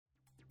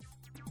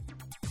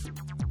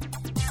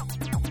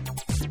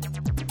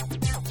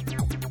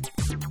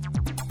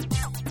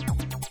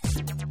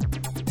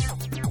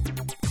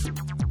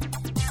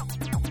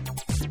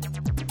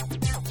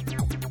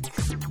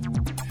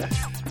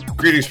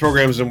Greetings,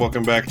 programs, and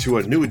welcome back to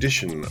a new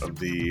edition of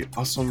the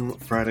Awesome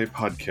Friday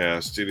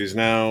podcast. It is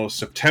now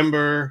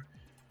September,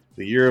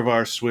 the year of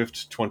our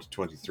Swift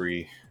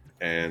 2023,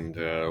 and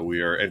we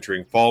are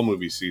entering fall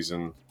movie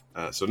season.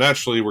 So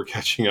naturally, we're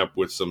catching up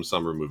with some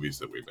summer movies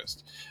that we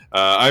missed.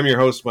 I'm your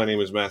host. My name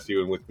is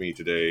Matthew, and with me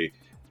today,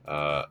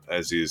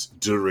 as is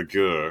de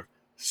rigueur,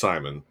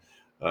 Simon.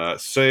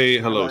 Say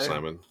hello,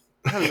 Simon.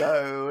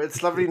 Hello.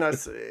 It's lovely,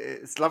 nice.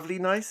 It's lovely,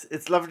 nice.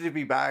 It's lovely to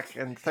be back,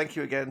 and thank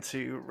you again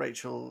to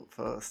Rachel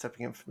for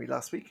stepping in for me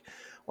last week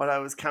when I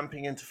was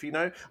camping in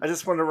Tofino. I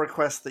just want to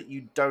request that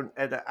you don't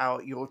edit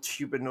out your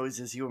tuba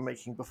noises you were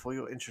making before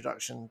your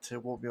introduction to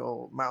warm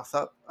your mouth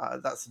up.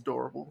 That's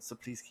adorable, so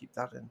please keep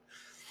that in.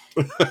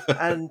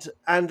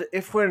 and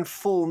if we're in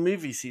full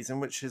movie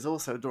season, which is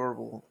also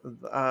adorable,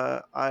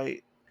 that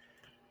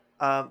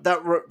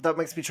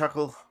makes me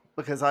chuckle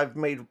because I've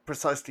made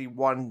precisely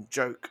one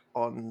joke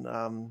on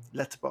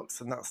Letterboxd,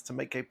 and that's to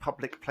make a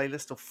public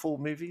playlist of Fall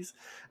movies,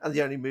 and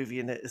the only movie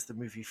in it is the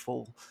movie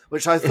Fall,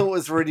 which I thought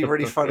was really,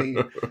 really funny.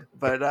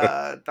 But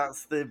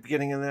that's the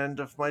beginning and the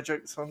end of my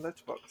jokes on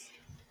Letterboxd.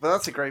 But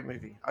that's a great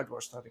movie. I'd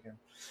watch that again.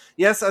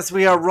 Yes, as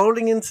we are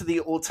rolling into the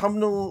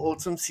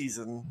autumn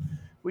season,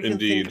 we can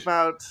Indeed. think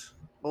about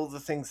all the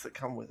things that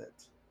come with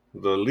it.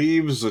 The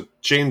leaves are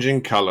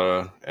changing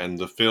color, and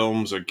the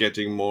films are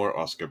getting more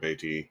Oscar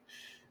baity.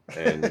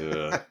 And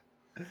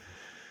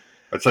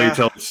that's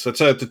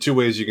the two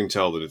ways you can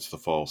tell that it's the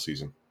fall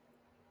season.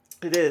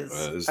 It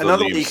is.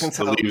 Another way you can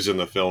tell the leaves in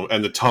the film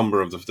and the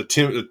timbre of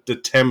the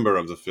timbre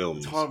of the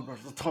films.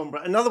 The timbre.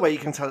 Another way you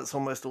can tell it's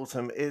almost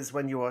autumn is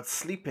when you are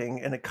sleeping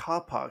in a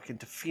car park in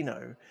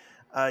Tofino.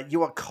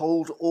 You are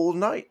cold all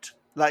night,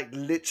 like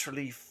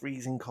literally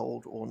freezing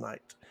cold all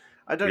night.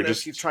 I don't know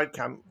if you've tried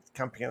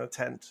camping in a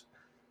tent,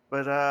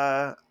 but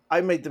I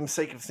made the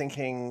mistake of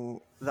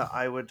thinking that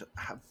I would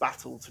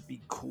battle to be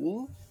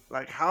cool.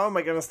 Like, how am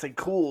I going to stay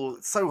cool?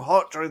 It's so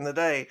hot during the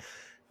day.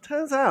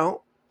 Turns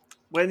out,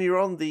 when you're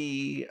on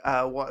the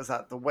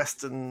the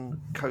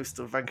western coast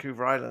of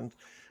Vancouver Island,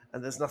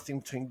 and there's nothing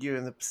between you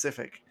and the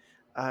Pacific,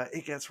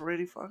 it gets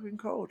really fucking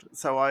cold.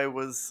 So I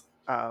was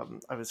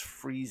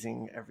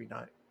freezing every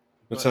night.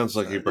 It sounds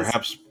like you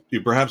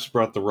perhaps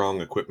brought the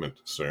wrong equipment,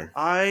 sir.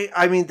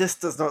 I mean, this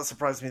does not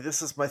surprise me.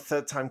 This is my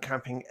third time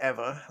camping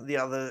ever. The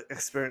other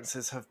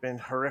experiences have been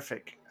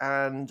horrific,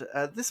 and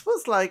this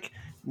was like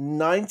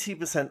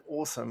 90%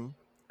 awesome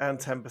and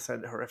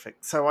 10% horrific.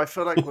 So I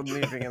feel like we're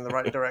moving in the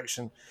right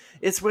direction.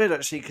 It's weird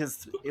actually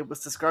because it was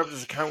described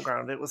as a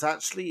campground. It was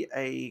actually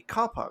a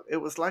car park.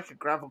 It was like a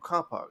gravel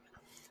car park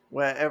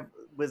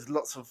with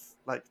lots of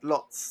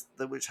lots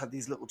which had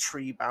these little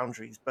tree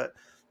boundaries, but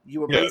you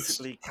were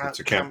basically that's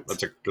a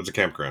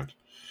campground.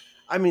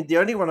 I mean, the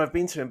only one I've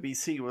been to in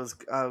BC was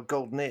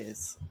Golden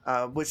Ears,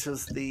 which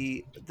was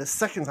the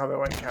second time I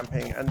went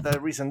camping. And the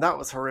reason that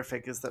was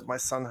horrific is that my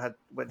son had,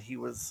 when he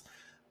was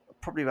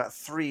probably about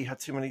 3, had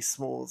too many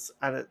s'mores,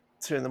 and at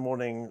 2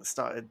 a.m,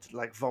 started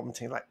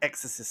vomiting, like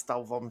exorcist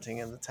style vomiting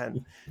in the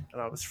tent, and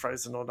I was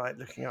frozen all night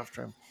looking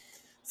after him.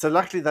 So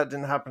luckily that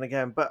didn't happen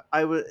again. But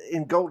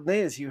in Golden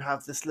Ears, you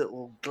have this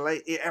little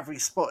glade. Every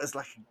spot is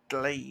like a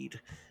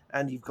glade,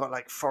 and you've got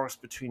like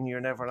forest between you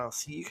and everyone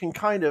else. So you can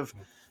kind of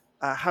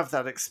have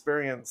that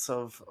experience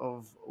of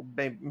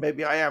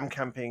maybe I am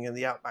camping in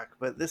the outback,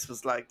 but this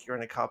was like you're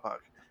in a car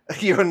park.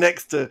 You're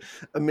next to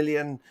a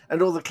million,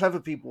 and all the clever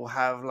people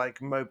have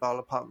like mobile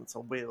apartments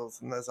on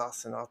wheels, and there's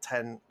us in our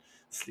tent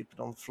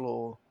sleeping on the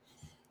floor,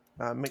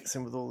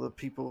 mixing with all the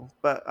people.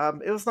 But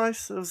it was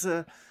nice. It was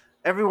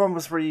everyone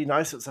was really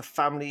nice. It was a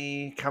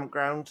family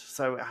campground,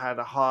 so it had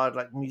a hard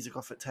music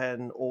off at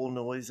 10, all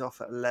noise off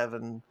at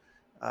 11.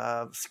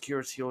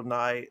 Security all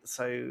night,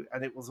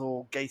 and it was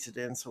all gated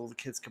in, so all the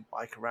kids could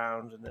bike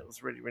around, and it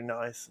was really, really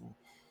nice. And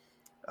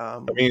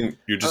I mean,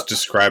 you're just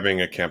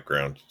describing a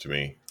campground to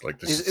me. Like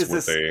this is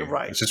what they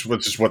right? It's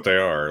just what they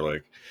are.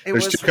 Like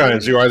there's two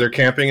kinds. You're either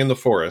camping in the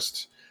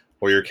forest,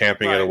 or you're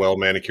camping at a well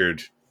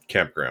manicured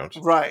campground.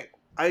 Right.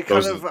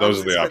 Those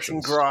are the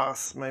options.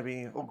 Grass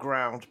maybe or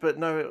ground, but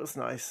no, it was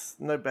nice.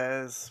 No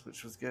bears,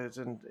 which was good,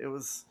 and it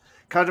was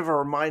kind of a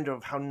reminder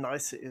of how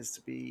nice it is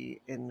to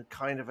be in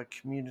kind of a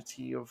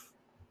community of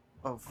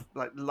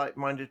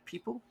like-minded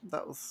people.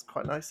 That was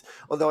quite nice.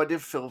 Although I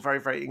did feel very,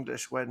 very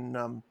English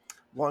when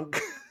one.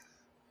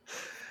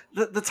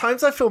 The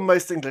times I feel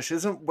most English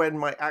isn't when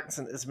my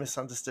accent is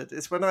misunderstood.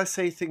 It's when I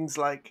say things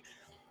like.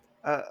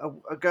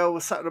 A girl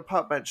was sat on a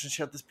park bench and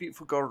she had this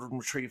beautiful golden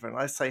retriever, and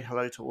I say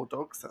hello to all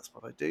dogs. That's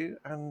what I do.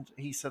 And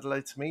he said hello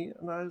to me,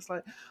 and I was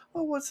like,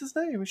 "Oh, what's his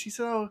name?" And she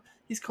said, "Oh,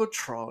 he's called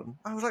Tron."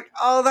 I was like,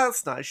 "Oh,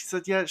 that's nice." She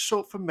said, "Yeah, it's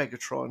short for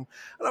Megatron."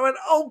 And I went,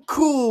 "Oh,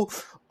 cool.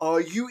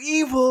 Are you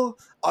evil?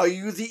 Are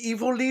you the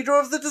evil leader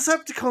of the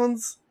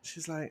Decepticons?"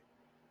 She's like,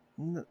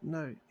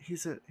 "No,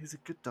 he's a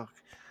good dog."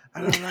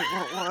 And I'm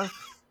like,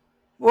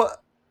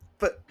 "What?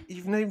 But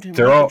you've named him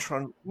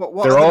Megatron.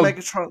 What are the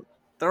Megatron?"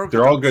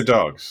 They're all good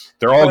dogs.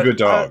 They're all good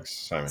dogs,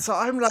 Simon. So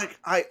I'm like,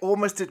 I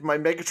almost did my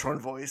Megatron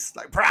voice,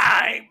 like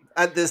Prime,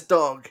 at this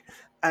dog,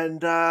 and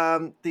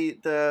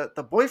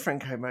the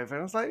boyfriend came over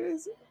and I was like,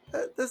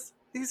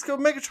 he's got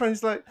Megatron.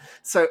 He's like,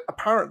 so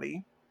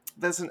apparently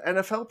there's an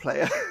NFL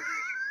player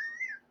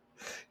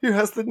who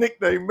has the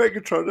nickname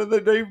Megatron, and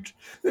they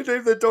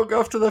named their dog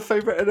after their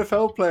favorite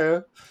NFL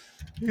player.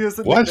 He has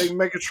the What? nickname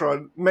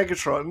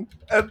Megatron,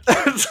 and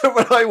so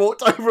when I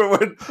walked over and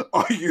went,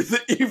 "Are you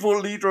the evil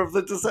leader of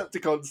the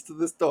Decepticons?" to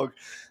this dog,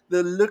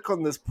 the look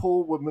on this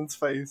poor woman's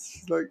face,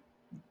 she's like,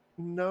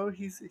 "No,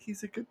 he's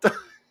a good dog."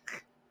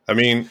 I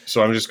mean,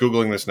 so I'm just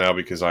Googling this now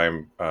because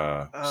I'm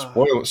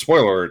Oh,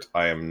 spoiler alert,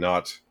 I am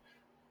not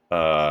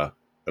a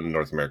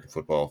North American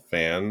football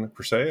fan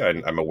per se.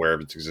 I'm aware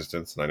of its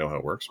existence and I know how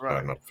it works, but I'm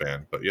right, not a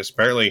fan. But yes,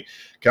 apparently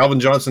Calvin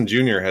Johnson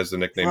Jr. has the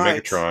nickname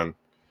right. Megatron,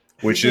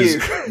 Who knew?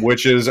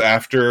 which is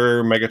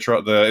after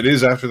Megatron. It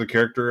is after the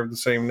character of the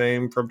same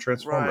name from Right.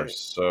 Transformers.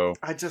 So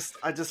I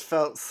just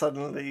felt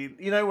suddenly,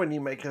 when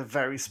you make a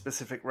very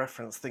specific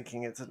reference,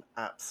 thinking it's an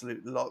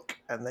absolute lock,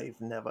 and they've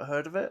never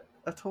heard of it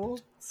at all.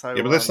 yeah, So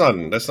but that's not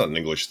an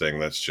English thing.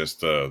 That's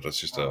just I'm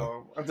just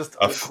a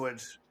f-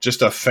 awkward.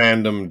 just a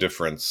fandom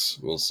difference,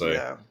 we'll say.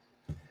 Yeah,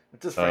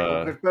 just very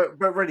Uh, awkward.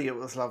 But really, it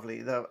was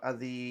lovely.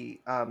 The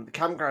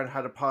campground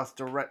had a path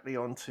directly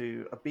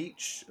onto a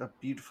beach, a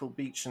beautiful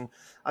beach, and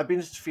I've been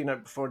to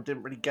Tofino before and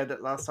didn't really get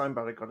it last time,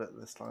 but I got it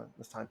this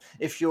time.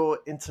 If you're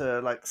into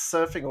like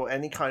surfing or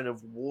any kind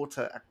of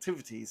water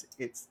activities,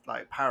 it's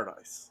like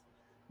paradise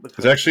it's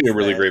because actually a it's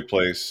really there. great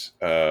place.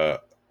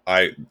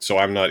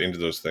 I'm not into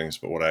those things,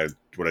 but what I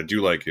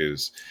do like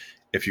is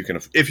if you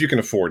can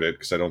afford it,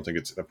 because I don't think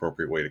it's an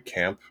appropriate way to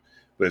camp,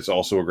 but it's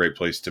also a great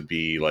place to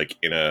be like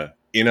in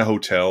a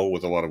hotel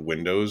with a lot of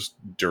windows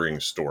during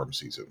storm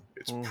season.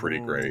 It's pretty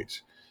Hmm.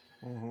 great.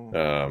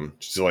 Hmm.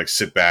 Just to like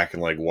sit back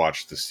and like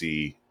watch the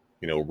sea,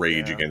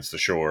 rage Yeah, against the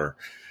shore,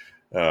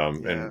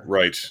 and yeah.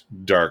 write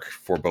dark,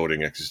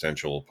 foreboding,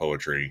 existential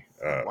poetry,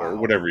 or Wow,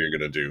 whatever you're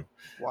gonna do.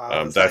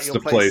 wow. Is that That's your the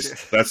place?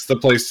 place. That's the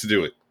place to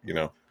do it.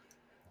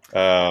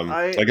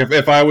 I Like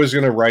if I was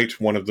going to write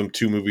one of them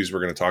two movies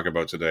we're going to talk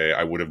about today,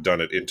 I would have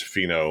done it in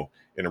Tofino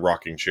in a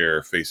rocking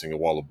chair facing a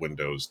wall of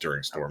windows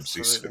during storm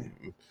absolutely,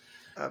 season.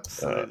 Uh,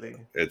 absolutely.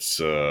 it's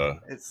uh,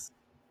 It's.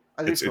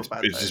 I do it's feel it's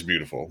bad it's though. just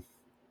beautiful.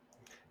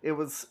 It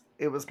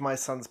was my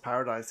son's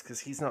paradise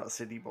because he's not a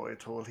city boy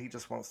at all. He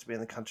just wants to be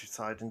in the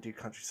countryside and do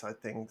countryside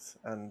things.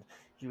 And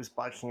he was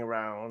biking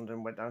around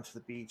and went down to the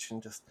beach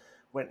and just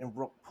went in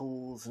rock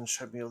pools and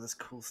showed me all this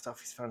cool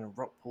stuff he's found in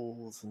rock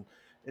pools. And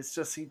it's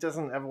just he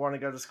doesn't ever want to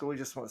go to school. He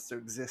just wants to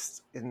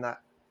exist in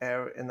that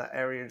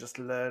area and just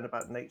learn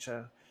about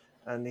nature.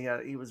 And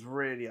he was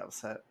really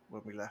upset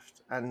when we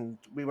left. And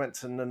we went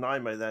to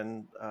Nanaimo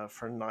then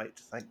for a night,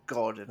 thank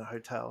God, in a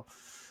hotel.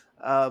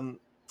 Um,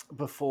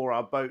 Before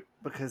our boat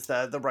because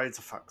the roads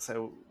are fucked.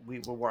 So we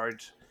were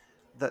worried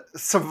that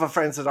some of our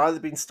friends had either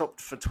been stopped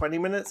for 20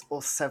 minutes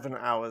or 7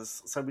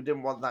 hours. So we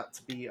didn't want that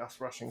to be us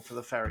rushing for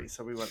the ferry.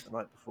 So we went the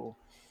night before.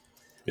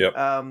 Yep.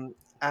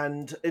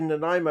 And in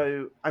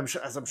Nanaimo,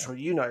 as I'm sure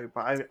you know,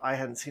 but I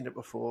hadn't seen it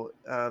before.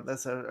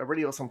 There's a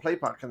really awesome play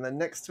park, and then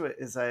next to it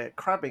is a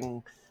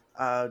crabbing,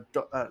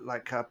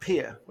 like a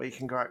pier where you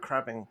can go out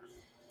crabbing,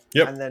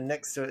 Yep. and then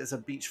next to it is a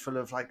beach full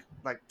of like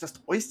just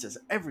oysters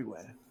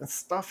everywhere and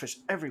starfish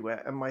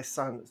everywhere. And my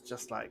son is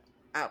just like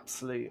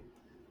absolute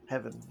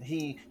heaven.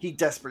 He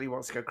desperately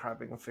wants to go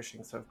crabbing and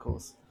fishing, so of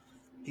course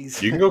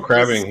he's You can go this.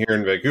 crabbing here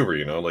in Vancouver.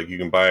 Like you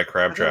can buy a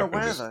crab I don't know trap and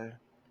where just though. you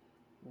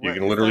Where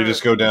can is literally there?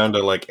 just go down to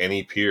like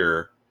any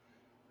pier.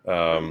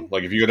 Really?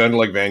 Like if you go down to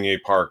like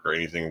Vanier Park or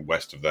anything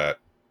west of that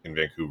in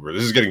Vancouver.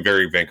 This is getting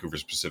very Vancouver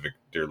specific,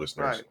 dear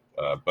listeners.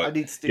 Right. I But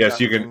need to do yes,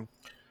 that you with can. him.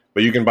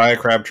 But you can buy a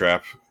crab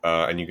trap,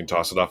 and you can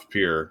toss it off a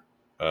pier.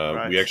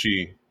 Right. We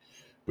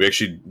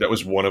actually that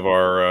was one of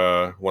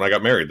our when I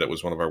got married. That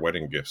was one of our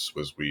wedding gifts.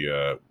 Was we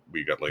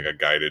got like a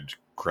guided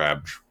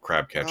crab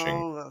catching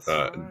Oh, that's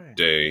right.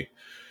 day.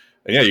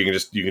 And yeah, you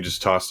can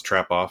just toss the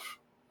trap off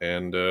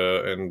and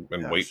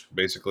wait Gosh,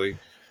 basically.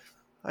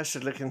 I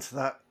should look into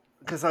that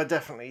because I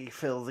definitely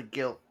feel the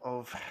guilt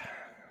of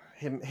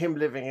him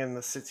living in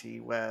the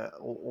city where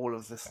all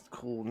of this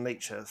cool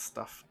nature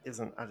stuff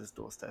isn't at his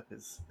doorstep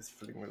is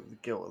filling me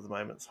with guilt at the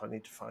moment. So I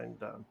need to find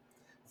Well,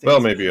 things he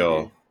maybe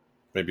can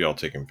do. I'll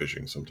take him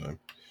fishing sometime.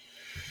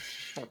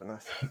 That'd be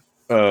nice.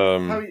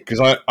 How you? Because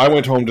I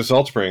went home to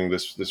Salt Spring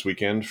this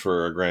weekend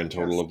for a grand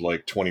total Yes. of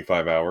like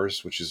 25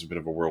 hours, which is a bit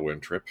of a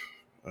whirlwind trip.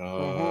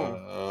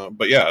 Mm-hmm.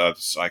 But yeah,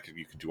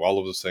 you could do all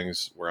of those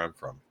things where I'm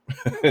from,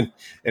 and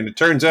it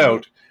turns Mm-hmm.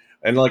 out,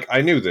 and like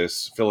I knew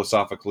this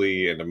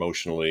philosophically and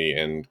emotionally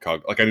and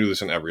like I knew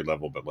this on every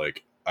level, but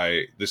like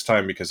I this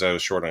time because I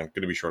was going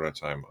to be short on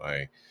time,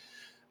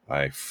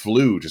 I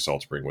flew to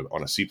Salt Spring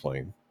on a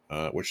seaplane,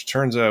 which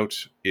turns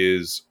out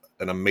is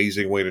an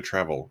amazing way to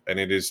travel, and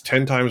it is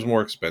 10 times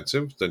more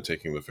expensive than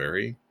taking the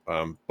ferry.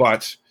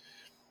 But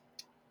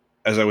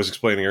as I was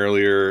explaining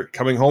earlier,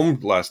 coming home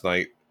last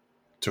night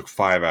took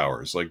 5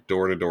 hours. Like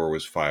door to door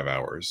was 5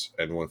 hours,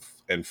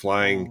 and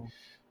flying Mm.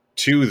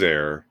 to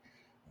there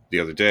the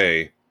other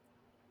day,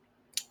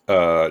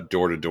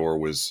 door to door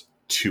was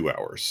 2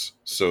 hours.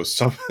 So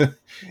some,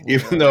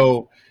 even Yeah.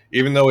 though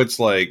even though it's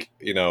like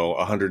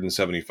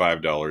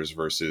 $175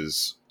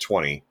 versus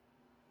 20,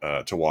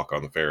 to walk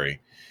on the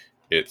ferry.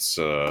 It's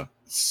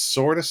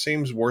sort of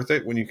seems worth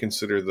it when you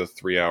consider the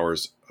 3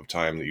 hours of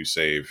time that you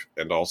save,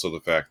 and also the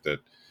fact that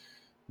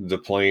the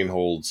plane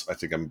holds, I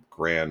think, a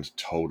grand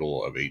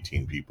total of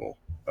 18 people,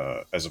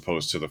 as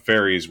opposed to the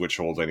ferries, which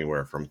hold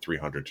anywhere from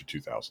 300 to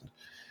 2,000.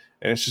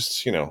 And it's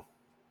just,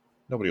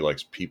 nobody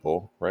likes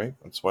people, right?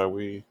 That's why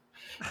we.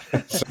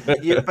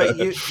 But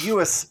you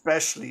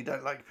especially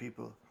don't like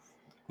people.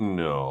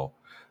 No,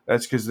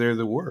 that's because they're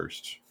the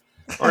worst,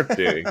 aren't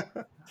they?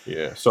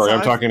 Yeah. So Sorry,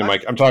 I'm talking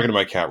to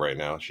my cat right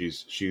now.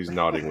 She's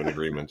nodding with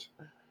agreement.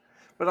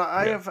 but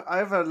Yeah. I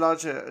have a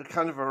larger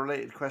kind of a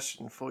related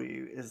question for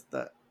you. Is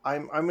that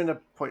I'm in a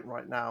point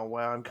right now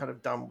where I'm kind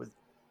of done with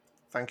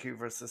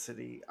Vancouver as a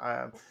city,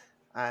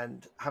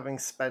 and having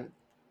spent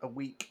a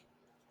week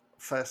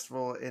first of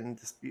all in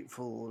this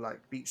beautiful like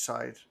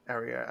beachside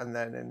area, and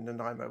then in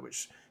Nanaimo,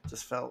 which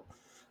just felt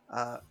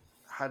uh,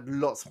 had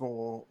lots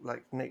more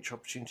like nature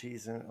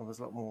opportunities and it was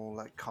a lot more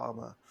like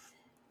calmer.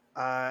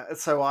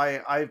 So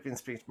I've been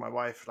speaking to my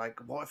wife like,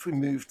 what if we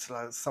moved to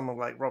like somewhere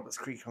like Roberts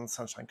Creek on the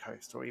Sunshine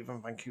Coast, or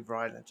even Vancouver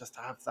Island, just to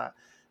have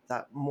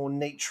that more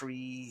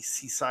naturey,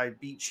 seaside,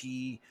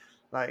 beachy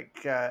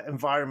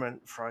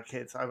environment for our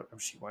kids.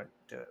 She won't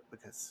do it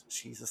because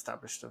she's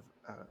established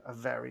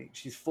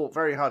she's fought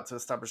very hard to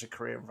establish a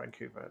career in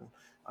Vancouver, and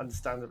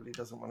understandably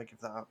doesn't want to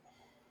give that up.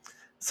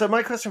 So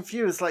my question for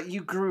you is like,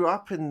 you grew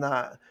up in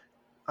that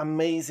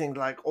amazing,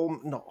 like, all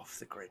not off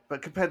the grid,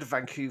 but compared to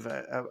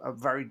Vancouver, a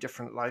very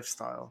different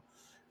lifestyle.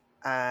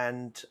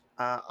 And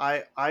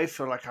I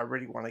feel like I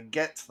really want to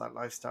get to that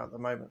lifestyle at the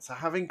moment. So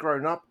having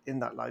grown up in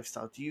that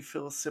lifestyle, do you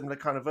feel a similar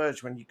kind of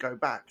urge when you go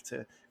back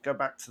to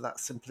that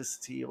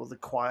simplicity or the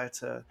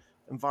quieter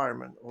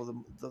environment, or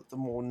the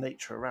more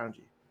nature around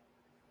you?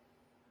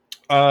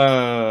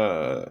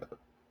 Uh,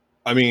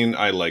 I mean,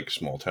 I like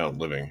small town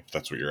living, if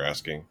that's what you're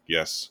asking.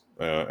 Yes,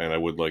 and I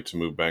would like to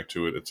move back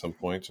to it at some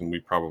point, and we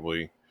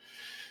probably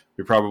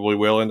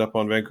will end up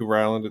on Vancouver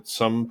Island at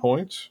some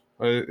point.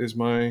 Is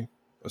my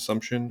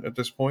assumption at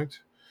this point.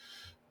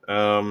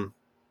 Um,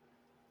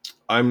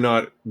 I'm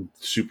not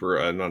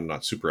super,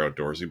 not super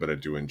outdoorsy, but I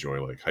do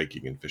enjoy like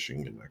hiking and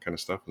fishing and that kind of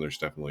stuff. And there's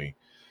definitely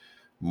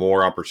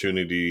more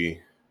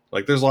opportunity.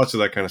 Like there's lots of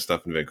that kind of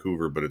stuff in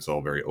Vancouver, but it's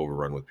all very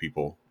overrun with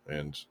people,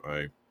 and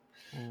I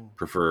Mm.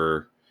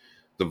 prefer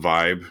the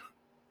vibe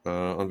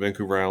on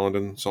Vancouver Island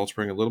and Salt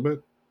Spring a little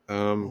bit.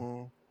 Um,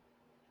 Mm.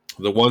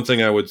 the one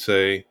thing I would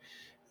say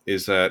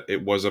is that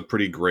it was a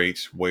pretty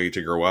great way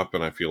to grow up,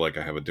 and I feel like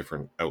I have a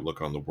different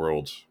outlook on the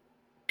world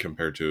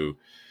compared to.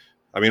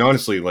 I mean,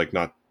 honestly, like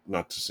not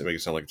to make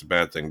it sound like it's a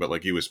bad thing, but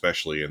like you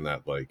especially in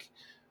that like,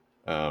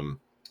 um,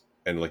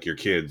 and like your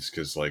kids,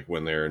 because like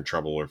when they're in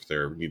trouble or if they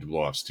need to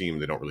blow off steam,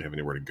 they don't really have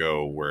anywhere to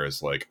go.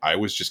 Whereas like I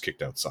was just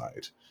kicked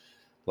outside.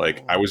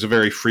 Like I Mm. was a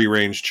very free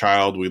range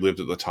child. We lived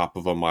at the top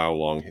of a mile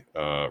long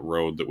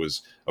road that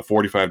was a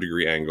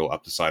 45-degree angle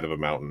up the side of a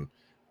mountain,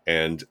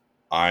 and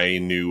I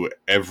knew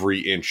every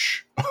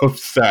inch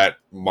of that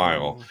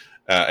mile,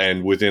 Mm.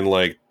 and within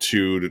like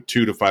two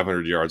to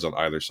 500 yards on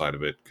either side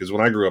of it. Because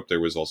when I grew up, there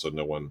was also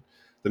no one.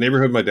 The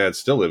neighborhood my dad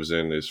still lives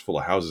in is full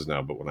of houses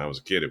now, but when I was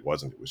a kid, it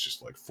wasn't. It was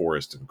just like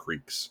forest and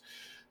creeks,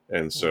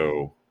 and Mm.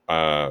 so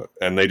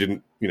and they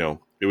didn't.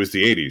 It was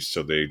the '80s,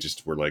 so they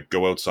just were like,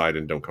 go outside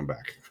and don't come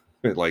back.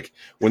 Like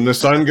when the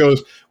sun,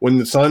 is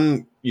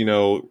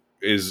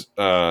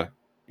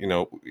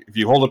if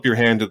you hold up your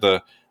hand to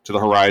the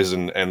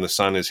horizon and the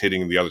sun is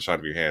hitting the other side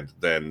of your hand,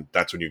 then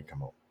that's when you can come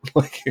home.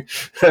 Like,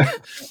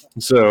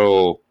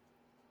 so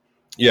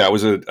yeah, it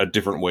was a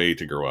different way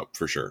to grow up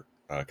for sure,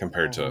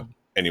 compared to Mm.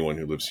 anyone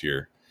who lives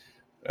here.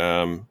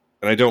 And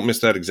I don't miss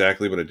that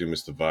exactly, but I do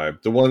miss the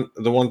vibe. The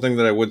one thing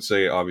that I would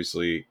say,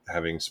 obviously,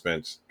 having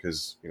spent,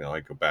 because I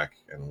go back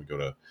and we go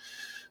to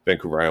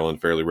Vancouver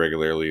Island fairly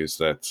regularly, is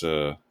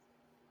that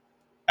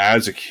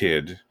as a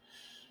kid,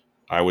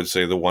 I would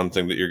say the one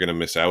thing that you're going to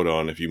miss out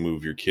on if you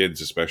move your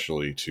kids,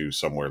 especially to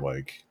somewhere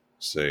like,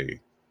 say,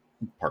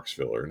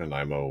 Parksville or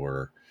Nanaimo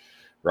or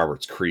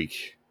Roberts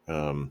Creek,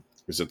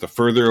 is that the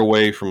further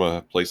away from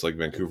a place like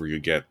Vancouver you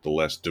get, the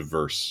less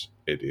diverse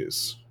it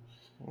is.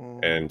 Mm.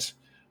 And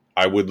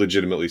I would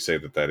legitimately say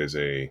that that is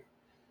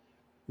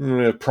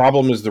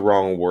problem is the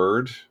wrong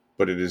word,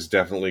 but it is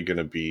definitely going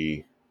to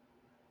be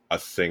a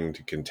thing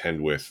to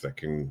contend with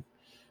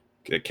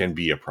it can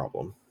be a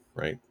problem,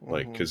 right?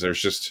 Like, Mm. because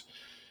there's just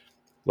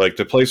like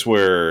the place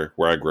where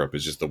I grew up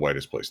is just the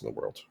whitest place in the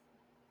world,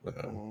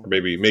 Mm. or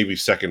maybe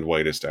second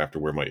whitest after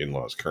where my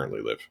in-laws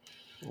currently live.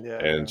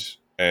 Yeah, yeah.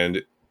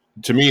 And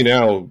to me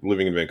now,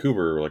 living in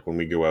Vancouver, like when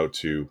we go out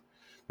to,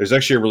 there's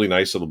actually a really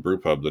nice little brew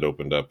pub that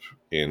opened up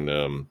in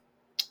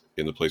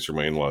the place where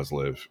my in-laws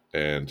live,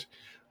 and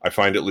I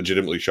find it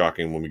legitimately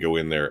shocking when we go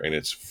in there and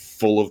it's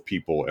full of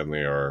people and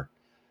they're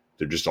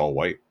just all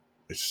white.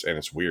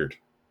 It's weird.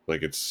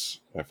 Like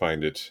I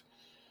find it.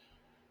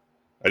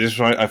 I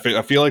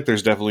feel like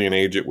there's definitely an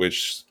age at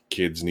which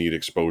kids need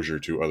exposure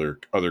to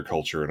other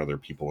culture and other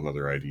people and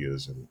other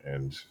ideas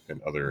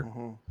and other,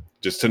 Hmm.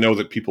 just to know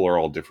that people are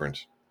all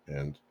different,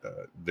 and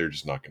they're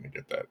just not going to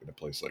get that in a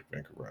place like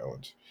Vancouver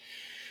Island.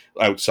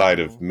 outside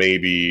of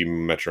maybe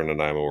Metro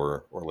Nanaimo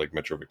or like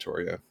Metro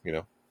Victoria,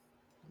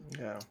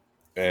 Yeah.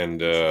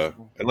 And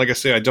like I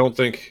say,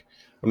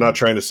 I'm not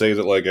trying to say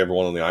that like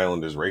everyone on the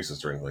island is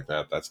racist or anything like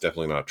that. That's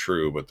definitely not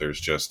true. But there's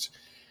just,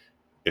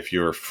 if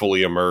you're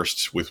fully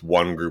immersed with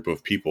one group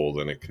of people,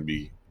 then it can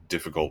be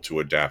difficult to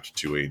adapt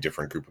to a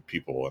different group of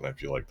people. And I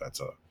feel like that's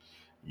a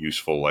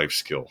useful life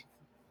skill.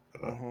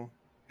 You know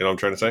what I'm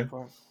trying to say? Good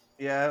point.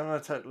 Yeah, no,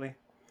 totally.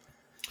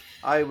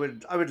 I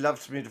would love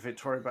to move to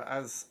Victoria, but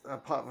as a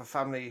part of a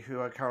family who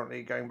are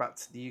currently going back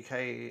to the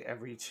UK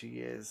every 2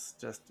 years,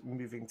 just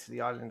moving to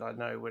the island, I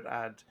know would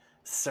add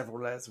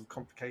several layers of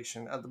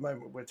complication. At the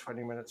moment, we're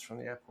 20 minutes from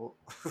the airport,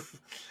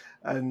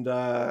 and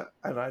I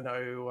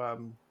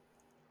know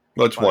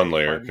Well, it's one by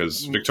layer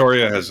because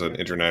Victoria has an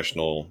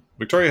international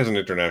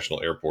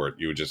airport.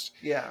 You would just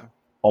yeah,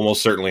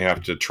 almost certainly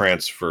have to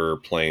transfer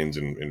planes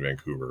in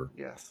Vancouver.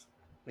 yes,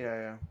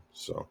 yeah.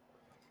 So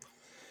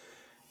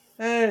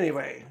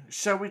Anyway,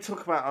 shall we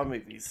talk about our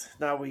movies?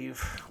 Now we've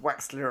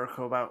waxed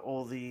lyrical about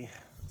all the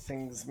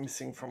things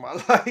missing from our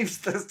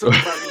lives. Let's talk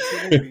about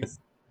the two movies.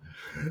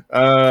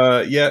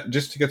 Yeah,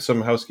 just to get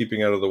some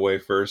housekeeping out of the way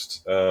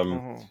first.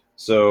 Mm-hmm.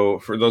 So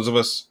for those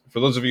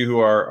of you who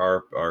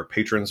are our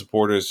patron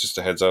supporters, just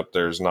a heads up,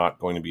 there's not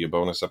going to be a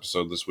bonus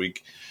episode this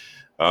week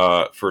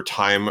for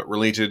time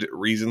related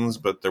reasons,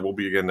 but there will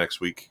be again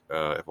next week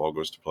if all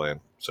goes to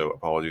plan. So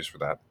apologies for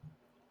that.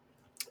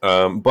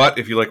 But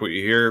if you like what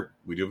you hear,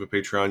 we do have a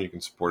Patreon. You can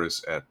support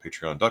us at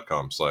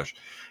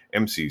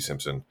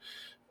patreon.com/MCSimpson.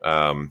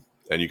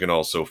 And you can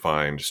also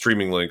find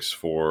streaming links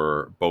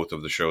for both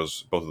of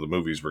the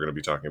movies we're going to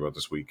be talking about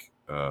this week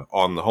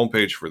on the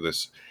homepage for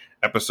this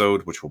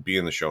episode, which will be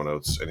in the show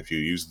notes. And if you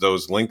use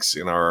those links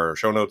in our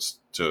show notes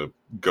to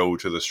go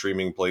to the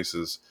streaming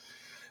places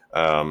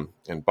and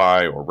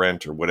buy or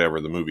rent or whatever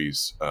the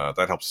movies,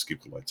 that helps us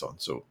keep the lights on.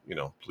 So,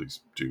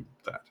 please do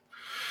that.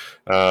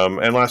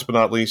 And last but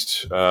not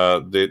least,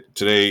 the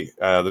day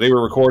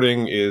we're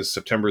recording is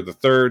September the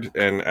 3rd.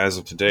 And as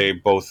of today,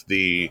 both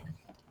the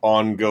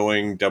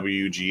ongoing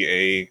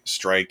WGA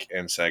strike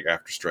and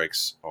SAG-AFTRA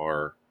strikes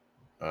are,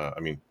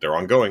 they're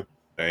ongoing.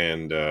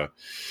 And neither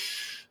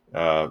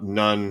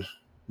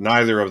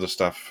of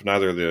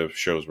the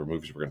shows or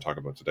movies we're going to talk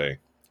about today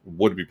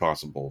would be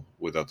possible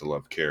without the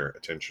love, care,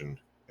 attention,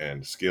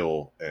 and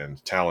skill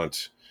and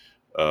talent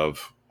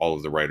of all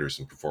of the writers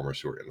and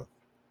performers who are in them.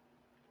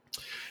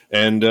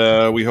 And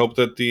we hope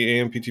that the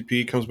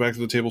AMPTP comes back to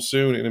the table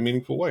soon in a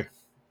meaningful way,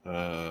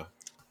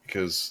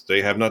 because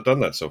they have not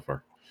done that so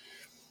far.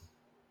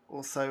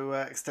 Also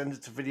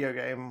extended to video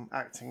game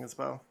acting as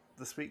well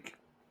this week.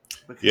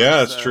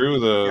 Because, it's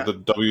true. The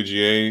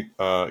WGA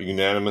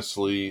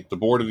the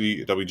board of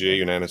the WGA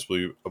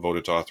unanimously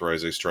voted to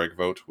authorize a strike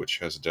vote, which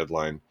has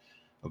a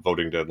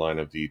voting deadline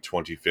of the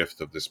 25th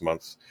of this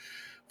month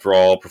for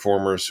all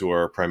performers who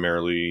are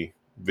primarily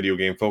video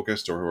game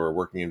focused or who are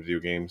working in video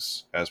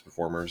games as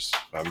performers,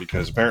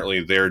 because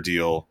apparently their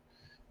deal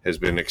has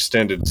been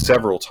extended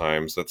several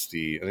times. I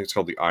think it's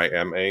called the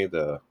IMA,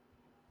 the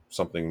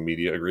something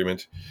media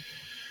agreement,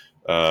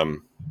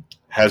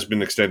 has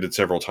been extended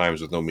several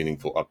times with no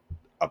meaningful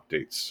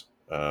updates,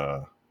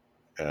 and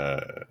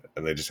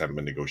they just haven't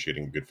been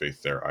negotiating in good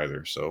faith there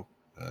either. So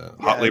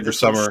hot labor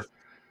summer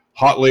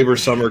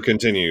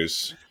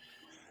continues.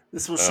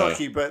 This will shock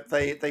you, but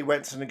they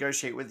went to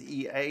negotiate with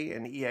EA,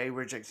 and EA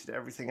rejected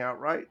everything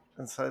outright.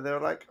 And so they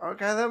were like,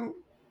 okay, then,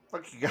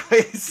 fuck you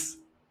guys.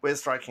 We're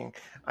striking.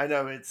 I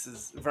know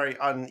it's very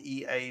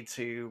un-EA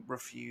to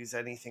refuse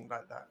anything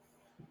like that.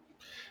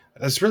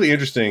 That's really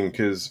interesting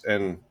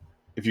and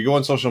if you go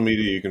on social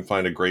media, you can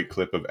find a great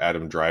clip of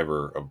Adam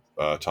Driver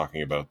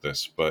talking about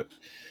this. But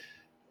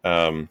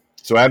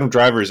so Adam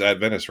Driver is at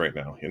Venice right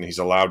now, and he's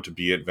allowed to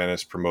be at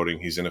Venice promoting.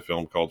 He's in a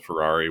film called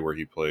Ferrari where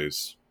he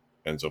plays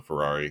Enzo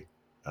Ferrari,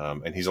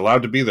 and he's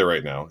allowed to be there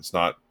right now. It's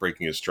not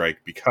breaking a strike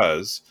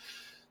because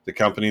the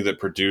company that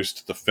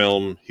produced the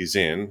film he's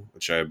in,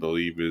 which I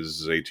believe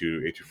is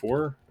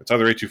A24, it's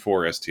either A24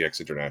 or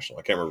STX International.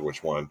 I can't remember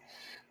which one.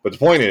 But the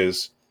point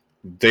is,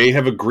 they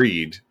have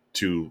agreed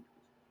to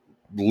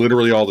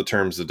literally all the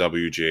terms the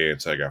WGA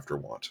and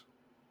SAG-AFTRA want.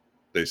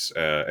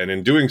 And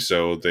in doing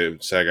so, the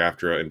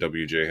SAG-AFTRA and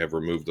WGA have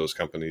removed those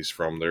companies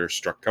from their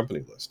struck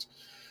company list.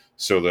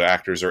 So the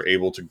actors are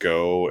able to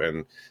go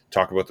and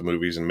talk about the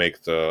movies and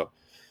make the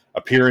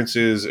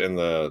appearances and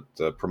the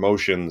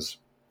promotions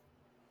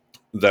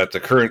that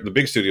the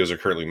big studios are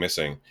currently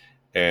missing.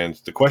 And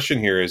the question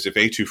here is, if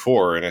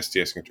A24 and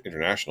STX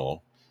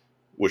International,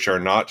 which are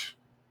not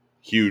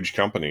huge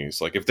companies,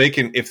 like if they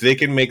can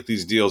make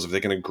these deals, if they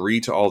can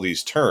agree to all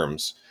these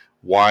terms,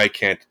 why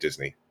can't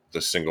Disney,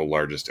 the single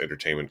largest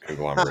entertainment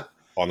conglomerate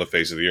on the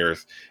face of the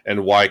earth,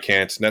 and why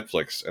can't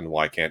Netflix, and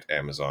why can't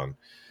Amazon?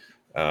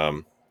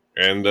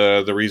 And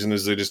the reason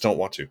is they just don't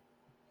want to.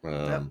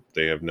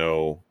 They have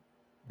no.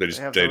 They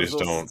just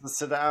don't. To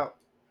sit out.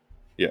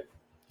 Yeah,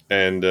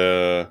 and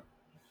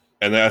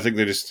I think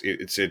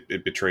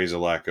it betrays a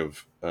lack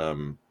of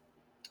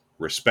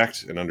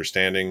respect and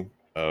understanding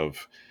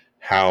of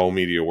how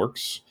media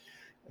works,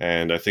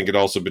 And I think it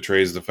also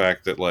betrays the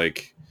fact that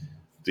like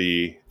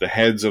the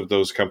heads of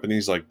those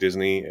companies like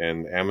Disney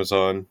and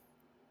Amazon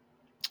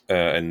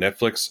and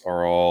Netflix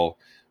are all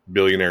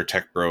billionaire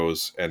tech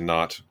bros and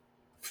not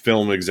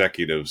film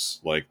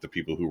executives like the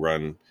people who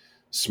run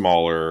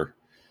smaller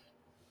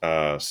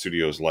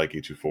studios like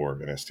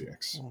A24 and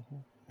STX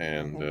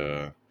and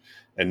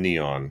and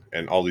Neon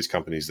and all these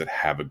companies that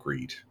have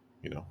agreed.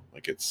 You know,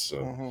 like it's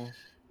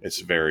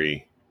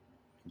very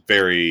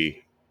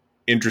very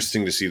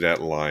interesting to see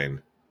that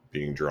line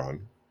being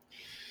drawn.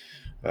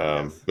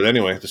 Yes. But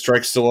anyway, the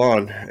strike's still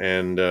on,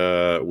 and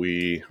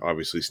we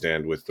obviously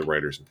stand with the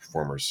writers and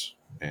performers,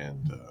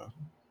 and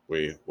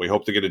we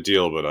hope to get a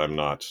deal. But I'm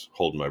not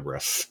holding my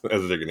breath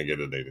as they're going to get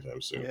it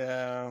anytime soon.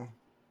 Yeah.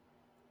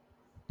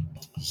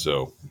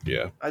 So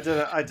yeah, I don't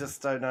know. I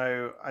just don't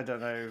know. I don't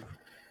know.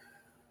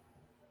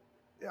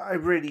 I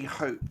really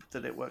hope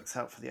that it works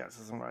out for the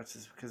actors and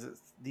writers because it's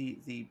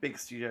the big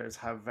studios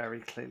have very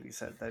clearly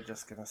said they're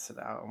just going to sit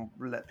out and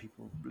let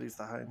people lose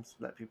their homes,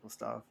 let people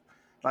starve.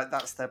 Like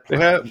that's their they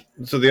plan.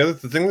 have. So the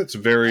thing that's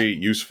very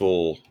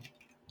useful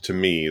to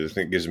me, the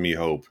thing that gives me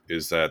hope,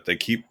 is that they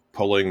keep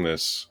pulling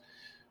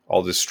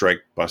all this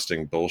strike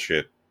busting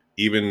bullshit.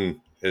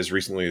 Even as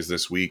recently as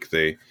this week,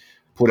 they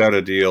put out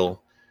a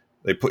deal.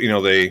 They put,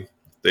 they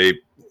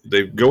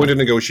they go into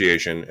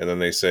negotiation and then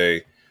they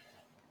say,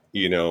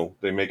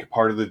 they make a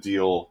part of the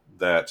deal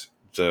that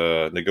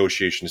the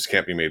negotiations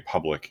can't be made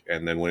public,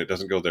 and then when it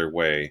doesn't go their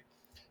way,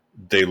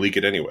 they leak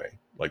it anyway.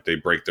 Like they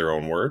break their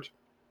own word.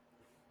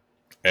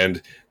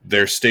 And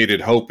their stated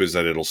hope is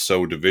that it'll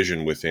sow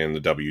division within the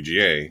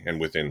WGA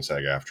and within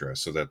SAG-AFTRA,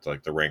 so that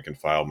like the rank and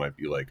file might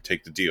be like,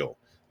 take the deal.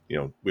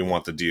 We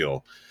want the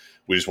deal.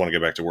 We just want to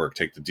get back to work.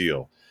 Take the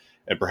deal,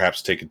 and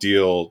perhaps take a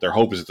deal. Their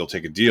hope is that they'll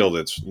take a deal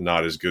that's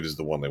not as good as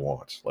the one they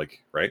want.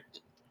 Like, right?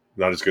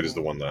 Not as good as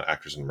the one the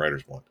actors and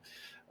writers want.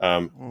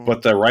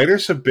 But the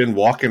writers have been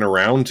walking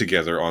around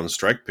together on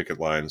strike picket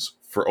lines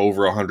for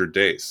over 100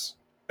 days,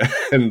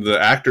 and the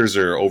actors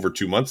are over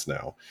 2 months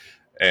now,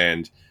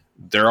 and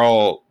they're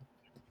all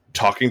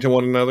talking to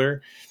one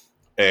another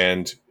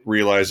and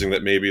realizing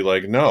that maybe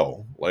like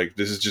no, like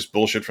this is just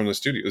bullshit from the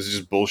studio. This is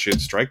just bullshit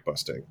strike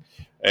busting,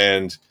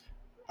 and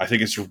I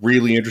think it's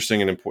really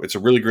interesting and important. It's a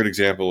really great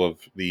example of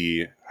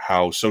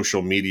how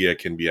social media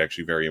can be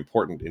actually very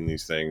important in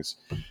these things,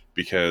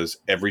 because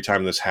every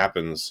time this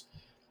happens,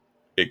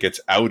 it gets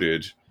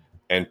outed,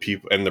 and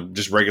people and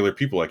just regular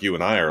people like you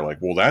and I are like,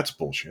 well, that's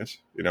bullshit.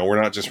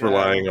 We're not just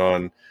relying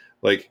on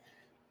like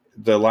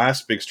the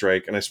last big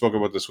strike, and I spoke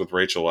about this with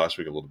Rachel last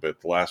week a little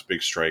bit. The last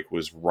big strike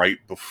was right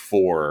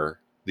before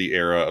the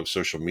era of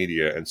social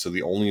media, and so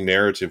the only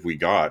narrative we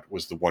got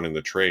was the one in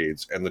the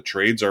trades, and the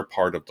trades are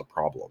part of the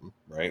problem,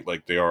 right?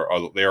 Like they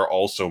are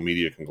also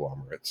media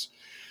conglomerates.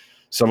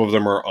 Some of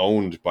them are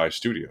owned by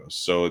studios,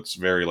 so it's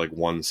very like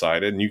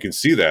one-sided, and you can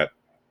see that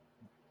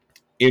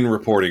in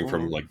reporting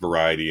from like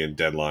Variety and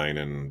Deadline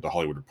and the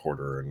Hollywood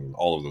Reporter and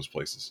all of those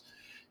places.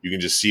 You can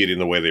just see it in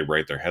the way they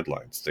write their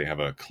headlines. They have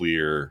a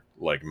clear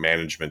like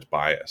management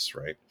bias,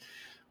 right?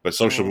 But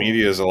social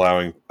media is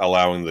allowing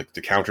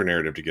the counter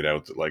narrative to get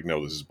out that like,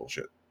 no, this is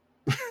bullshit,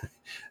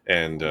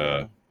 and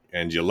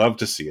you love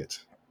to see it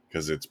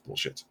because it's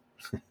bullshit.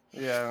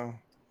 Yeah.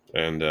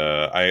 And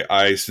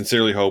I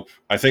sincerely hope.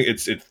 I think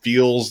it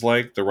feels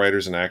like the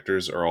writers and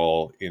actors are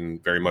all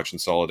very much in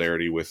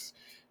solidarity with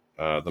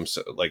them.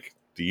 Like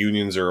the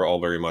unions are all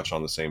very much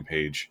on the same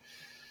page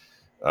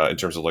in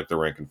terms of like the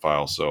rank and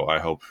file. So I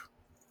hope,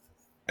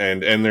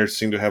 and there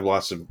seem to have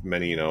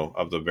many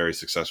of the very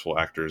successful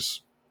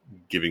actors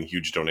giving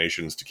huge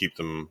donations to keep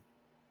them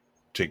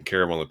taken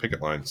care of on the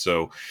picket line.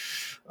 So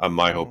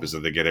my hope is that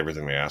they get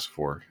everything they ask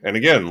for. And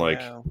again,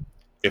 like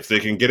if they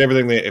can get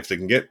everything if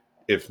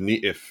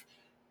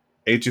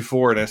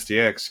A24 and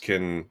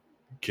STX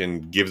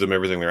can give them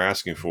everything they're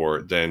asking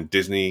for, then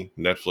Disney,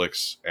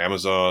 Netflix,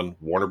 Amazon,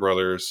 Warner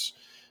Brothers,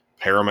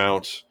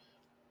 Paramount,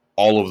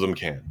 all of them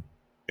can.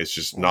 It's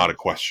just not a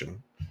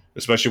question,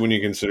 especially when you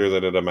consider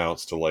that it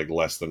amounts to like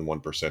less than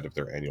 1% of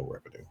their annual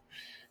revenue.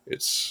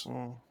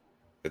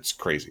 It's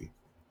crazy.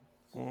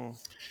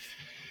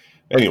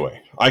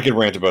 Anyway, I could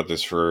rant about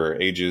this for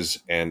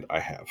ages, and I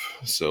have.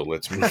 So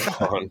let's move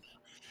on.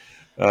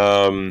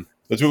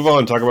 Let's move on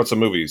and talk about some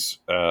movies.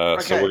 So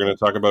we're going to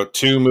talk about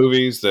two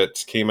movies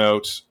that came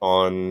out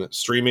on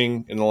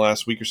streaming in the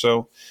last week or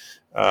so,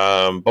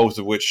 both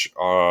of which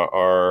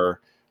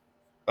are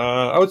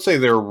I would say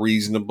they're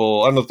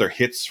reasonable. I don't know if they're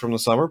hits from the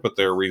summer, but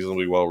they're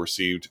reasonably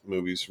well-received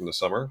movies from the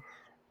summer.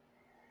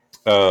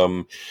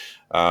 One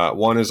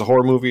is a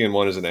horror movie and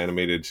one is an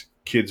animated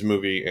kids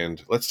movie.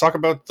 And let's talk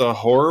about the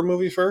horror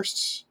movie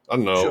first. I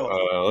don't know.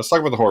 Sure. Let's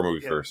talk about the horror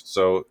movie first.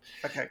 So,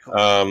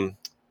 cool.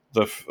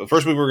 The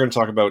first movie we're going to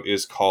talk about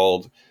is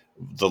called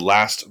The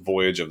Last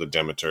Voyage of the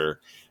Demeter.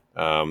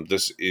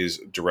 This is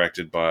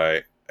directed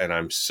by, and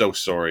I'm so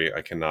sorry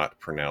I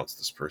cannot pronounce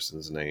this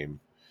person's name.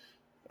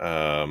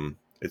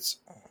 It's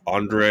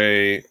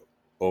Andre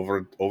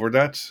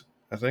Overdat,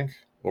 I think.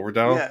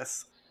 Overdal?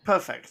 Yes.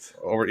 Perfect.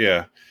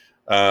 Yeah.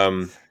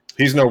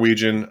 He's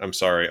Norwegian. I'm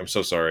sorry. I'm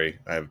so sorry.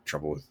 I have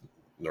trouble with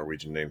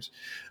Norwegian names.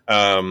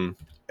 And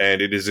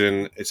it's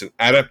an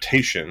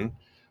adaptation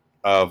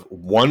of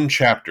one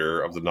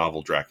chapter of the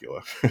novel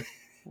Dracula.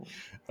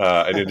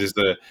 And it is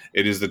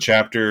the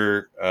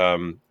chapter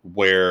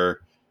where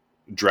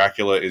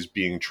Dracula is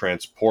being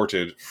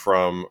transported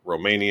from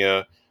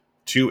Romania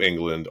to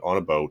England on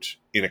a boat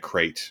in a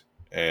crate.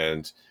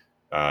 And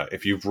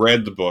if you've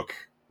read the book,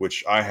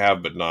 which I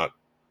have, but not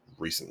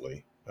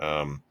recently,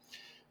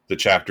 the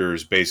chapter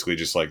is basically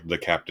just like the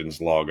captain's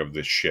log of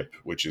this ship,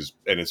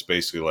 and it's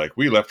basically like,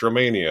 we left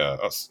Romania,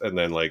 and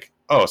then like,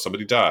 oh,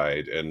 somebody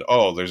died, and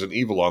oh, there's an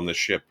evil on this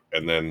ship,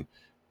 and then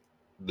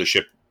the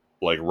ship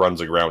like runs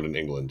aground in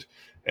England,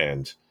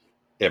 and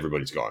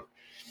everybody's gone.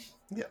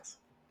 Yes.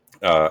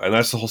 And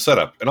that's the whole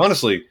setup. And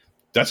honestly,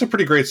 that's a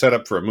pretty great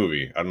setup for a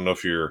movie. I don't know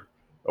if you're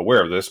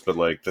aware of this, but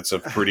like that's a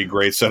pretty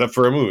great setup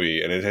for a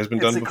movie, and it has been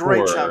It's done a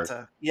great before.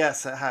 chapter.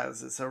 Yes, it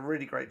has. It's a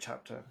really great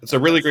chapter. It's a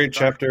really great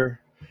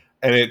chapter.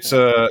 And it's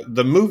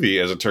the movie,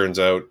 as it turns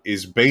out,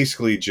 is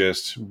basically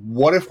just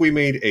what if we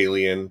made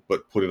Alien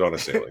but put it on a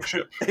sailing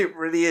ship? It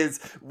really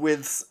is,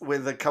 with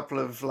a couple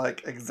of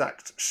like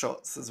exact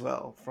shots as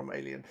well from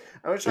Alien,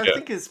 which I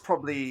think is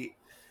probably,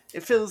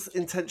 it feels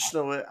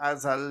intentional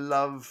as a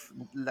love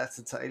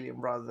letter to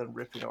Alien rather than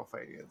ripping off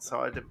Alien.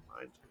 So I didn't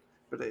mind,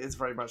 but it is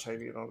very much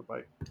Alien on a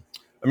boat.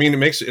 I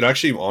mean, it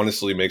actually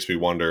honestly makes me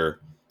wonder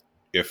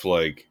if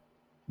like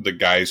the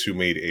guys who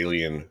made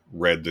Alien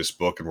read this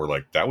book and were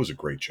like, "That was a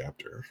great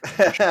chapter,"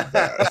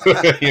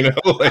 you know,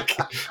 like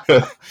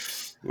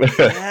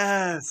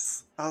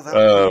yes. Oh, that would be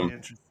really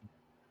interesting.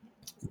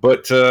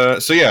 But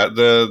so yeah,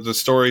 the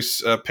story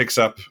picks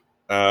up.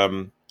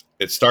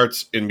 It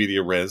starts in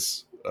media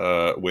res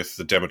with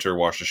the Demeter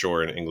washed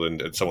ashore in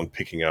England and someone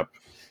picking up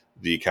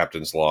the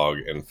captain's log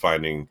and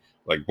finding,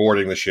 like,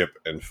 boarding the ship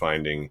and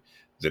finding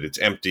that it's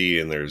empty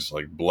and there's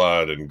like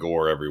blood and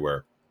gore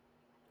everywhere.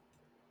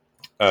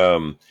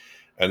 And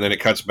then it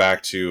cuts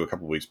back to a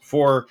couple weeks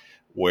before,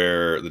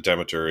 where the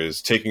Demeter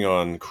is taking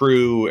on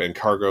crew and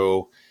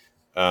cargo,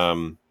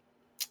 and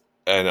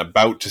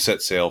about to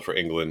set sail for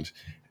England.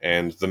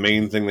 And the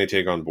main thing they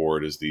take on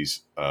board is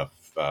these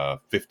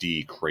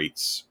 50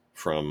 crates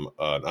from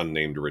an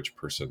unnamed rich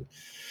person.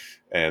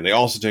 And they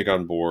also take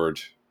on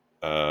board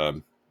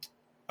a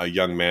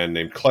young man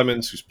named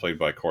Clemens, who's played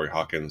by Corey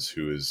Hawkins,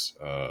 who is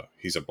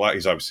he's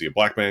obviously a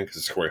black man because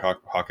it's Corey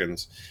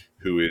Hawkins,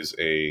 who is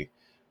a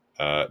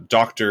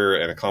doctor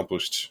and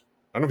accomplished.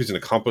 I don't know if he's an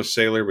accomplished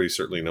sailor, but he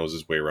certainly knows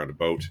his way around a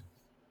boat.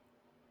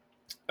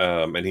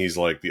 And he's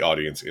like the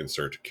audience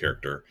insert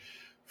character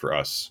for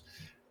us.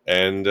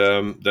 And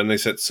then they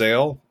set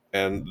sail,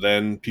 and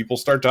then people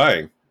start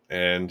dying.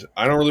 And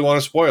I don't really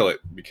want to spoil it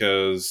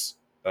because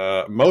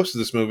most of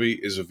this movie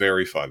is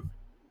very fun.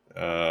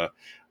 I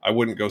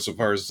wouldn't go so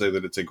far as to say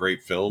that it's a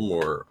great film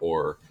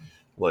or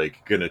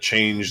like gonna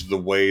change the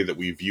way that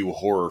we view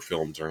horror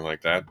films or anything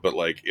like that. But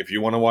like, if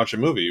you want to watch a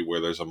movie where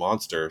there's a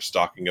monster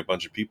stalking a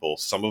bunch of people,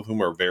 some of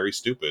whom are very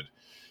stupid,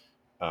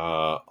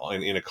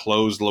 in a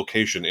closed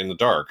location in the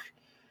dark,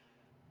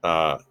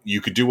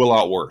 you could do a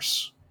lot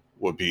worse,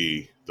 would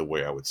be the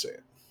way I would say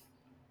it.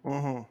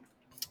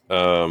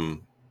 Mm-hmm.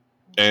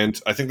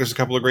 And I think there's a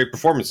couple of great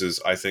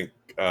performances. I think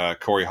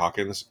Corey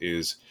Hawkins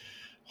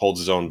holds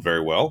his own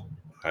very well.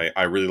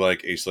 I really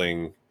like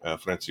Aisling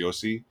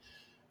Franciosi,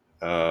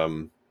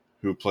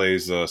 who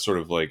plays sort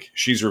of like,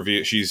 she's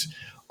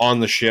on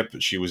the ship.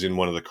 She was in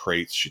one of the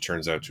crates. She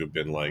turns out to have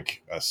been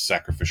like a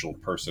sacrificial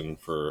person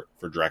for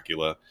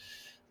Dracula.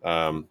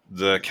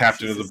 The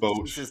captain of the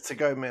boat. She's his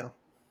to-go meal.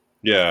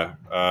 Yeah,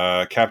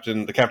 the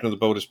captain of the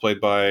boat is played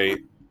by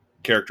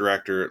character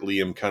actor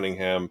Liam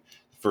Cunningham.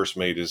 First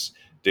mate is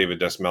David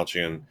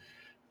Desmalchian,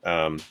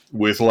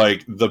 with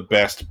like the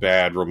best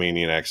bad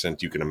Romanian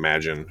accent you can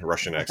imagine,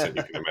 Russian accent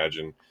you can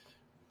imagine,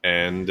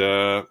 and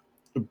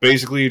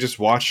basically you just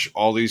watch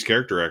all these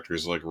character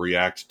actors like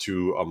react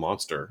to a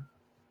monster,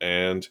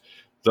 and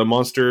the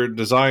monster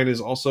design is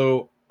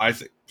also, I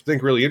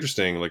think really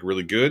interesting, like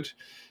really good,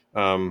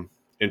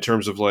 in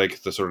terms of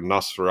like the sort of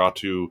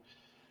Nosferatu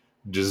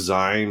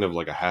design of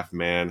like a half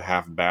man,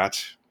 half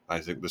bat. I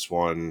think this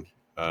one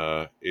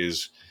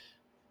is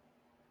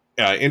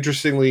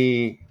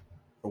interestingly,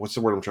 what's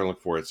the word I'm trying to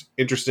look for? It's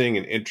interesting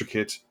and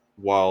intricate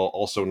while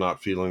also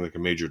not feeling like a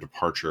major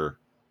departure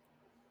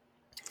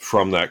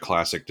from that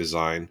classic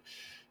design.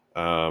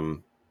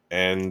 What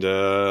can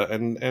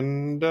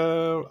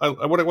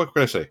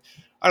I say?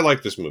 I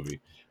like this movie,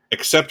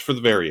 except for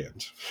the very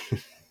end.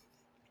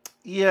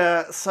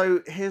 Yeah,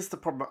 so here's the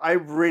problem. I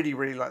really,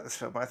 really like this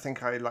film. I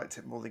think I liked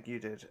it more than you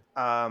did.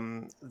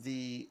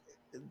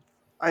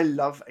 I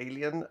love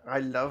Alien. I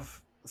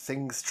love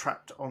things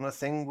trapped on a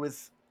thing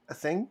with a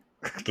thing.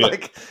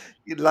 like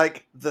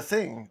like The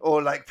Thing,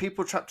 or like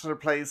people trapped in a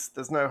place,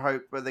 there's no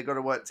hope, but they got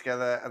to work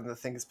together and the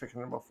thing is picking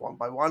them off one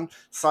by one.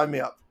 Sign me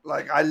up.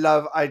 Like,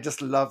 I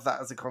just love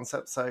that as a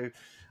concept. So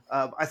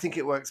I think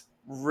it works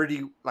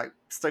really, like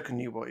Stoker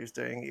knew what he was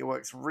doing. It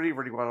works really,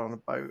 really well on a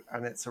boat,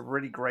 and it's a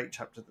really great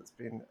chapter that's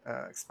been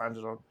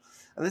expanded on.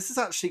 And this is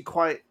actually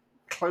quite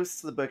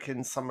close to the book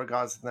in some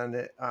regards, and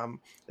then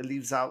it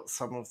leaves out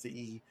some of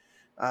the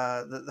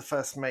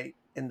first mate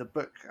in the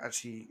book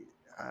actually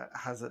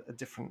has a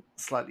different,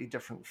 slightly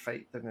different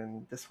fate than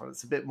in this one.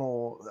 It's a bit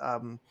more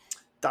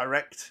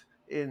direct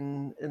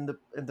in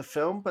the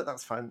film, but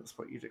that's fine. That's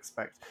what you'd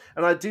expect.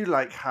 And I do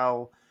like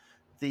how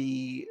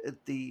the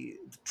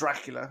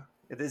Dracula,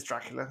 it is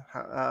Dracula,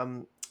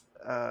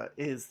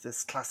 is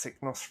this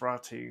classic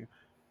Nosferatu,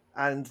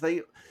 and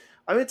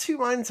I'm in two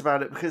minds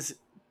about it because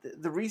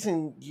the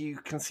reason you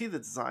can see the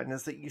design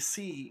is that you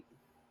see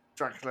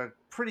Dracula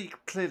pretty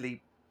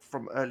clearly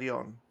from early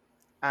on,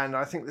 and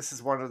I think this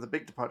is one of the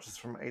big departures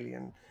from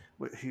Alien,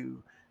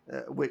 who,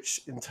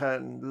 which in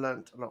turn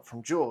learnt a lot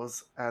from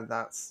Jaws, and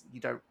that's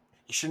you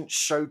shouldn't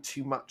show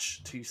too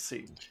much too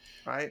soon,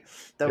 right?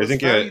 There I was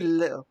think yeah, very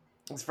little.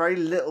 It's very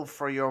little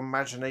for your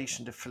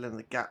imagination to fill in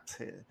the gaps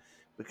here,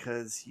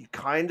 because you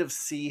kind of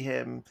see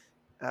him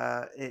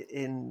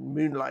in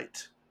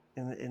moonlight,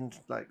 in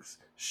like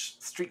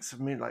streaks of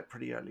moonlight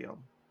pretty early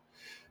on.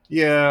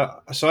 yeah.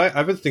 So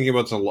I've been thinking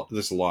about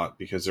this a lot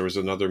because there was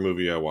another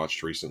movie I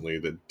watched recently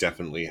that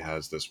definitely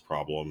has this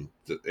problem.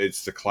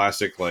 It's the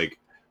classic like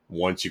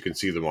once you can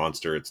see the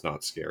monster, it's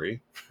not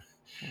scary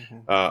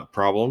Hmm.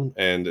 problem,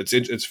 and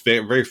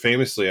very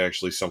famously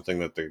actually something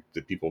that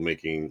the people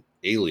making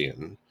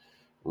Alien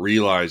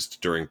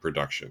realized during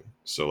production.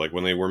 So like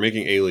when they were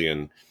making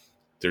Alien,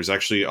 there's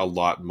actually a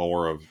lot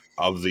more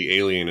of the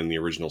alien in the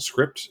original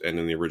script and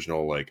in the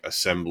original like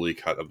assembly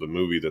cut of the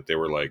movie that they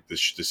were like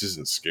this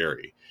isn't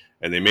scary,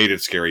 and they made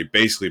it scary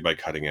basically by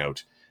cutting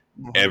out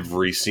Hmm.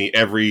 every scene,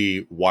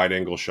 every wide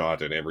angle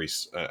shot,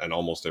 and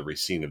almost every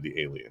scene of the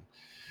alien.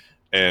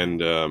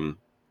 And Hmm.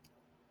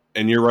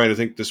 and you're right. I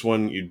think this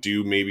one you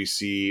do maybe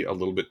see a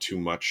little bit too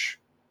much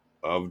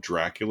of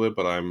Dracula,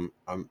 but I'm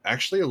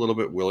actually a little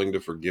bit willing to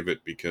forgive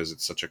it because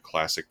it's such a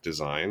classic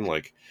design.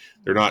 Like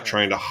they're not Yeah,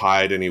 trying to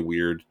hide any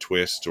weird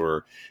twist,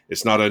 or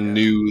it's not a yeah.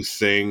 new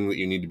thing that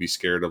you need to be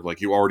scared of.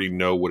 Like you already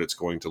know what it's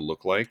going to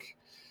look like,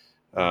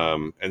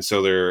 Hmm. and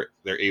so they're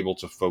able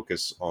to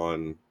focus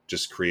on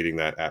just creating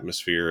that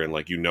atmosphere and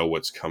like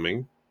what's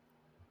coming.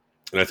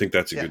 And I think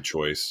that's a Yeah, good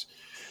choice.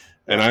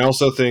 And yeah, I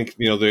also think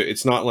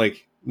it's not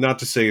like not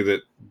to say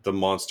that the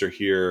monster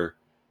here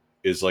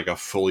is like a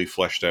fully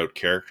fleshed out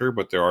character,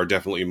 but there are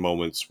definitely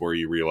moments where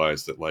you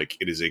realize that like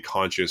it is a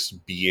conscious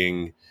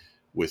being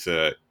with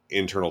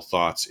internal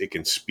thoughts. It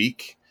can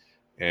speak,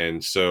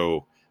 and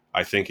so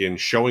I think in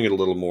showing it a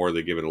little more,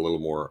 they give it a little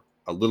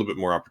bit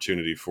more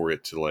opportunity for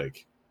it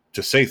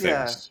to say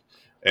yeah, things.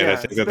 And I yeah.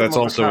 think It's a that bit that's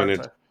more of a also in it.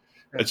 character.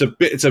 Yeah.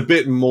 It's a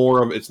bit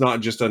more of, it's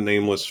not just a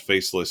nameless,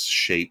 faceless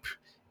shape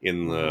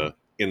Hmm.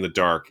 in the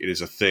dark. It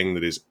is a thing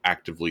that is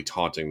actively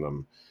taunting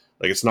them.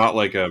 Like it's not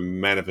like a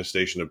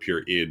manifestation of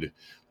pure id,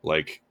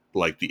 like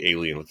the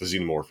alien, like the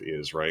xenomorph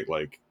is, right?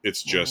 Like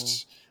it's Hmm.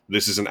 just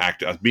this is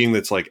a being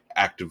that's like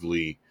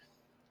actively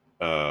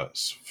uh,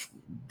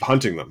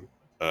 hunting them.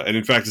 And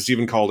in fact, it's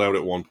even called out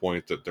at one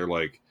point that they're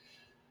like,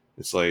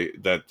 it's like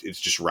that it's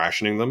just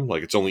rationing them,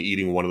 like it's only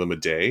eating one of them a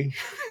day,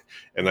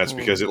 and that's Hmm.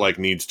 because it like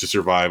needs to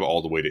survive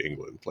all the way to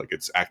England. Like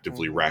it's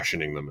actively Hmm.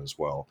 rationing them as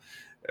well.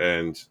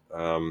 And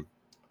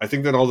I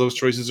think that all those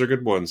choices are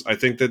good ones. I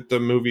think that the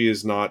movie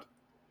is not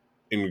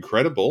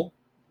incredible,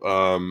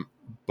 um,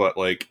 but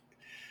like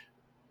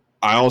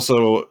I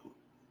also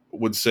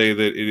would say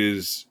that it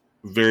is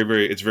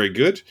it's very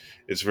good.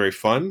 It's very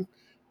fun.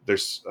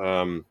 There's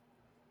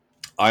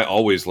I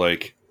always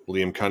like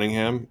Liam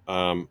Cunningham.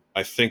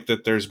 I think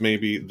that there's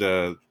maybe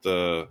the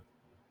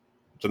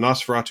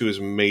Nosferatu is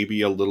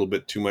maybe a little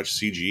bit too much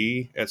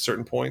CG at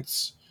certain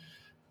points,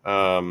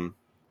 um,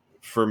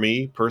 for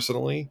me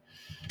personally,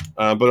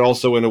 but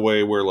also in a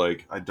way where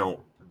like I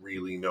don't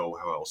really know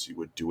how else you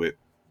would do it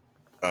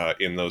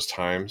in those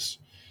times.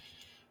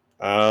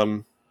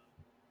 Um,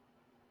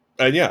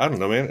 and yeah, I don't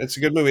know, man. It's a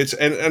good movie. Here's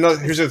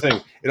It's the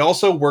thing: it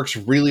also works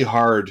really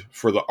hard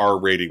for the R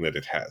rating that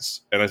it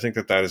has, and I think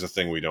that that is a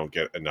thing we don't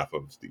get enough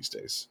of these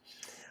days.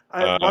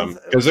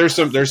 Because I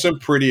think, there's some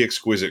pretty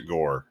exquisite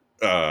gore.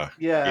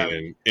 yeah.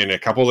 In a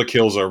couple of the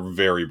kills are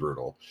very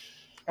brutal.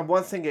 And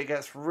one thing it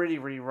gets really,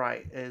 really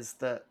right is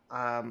that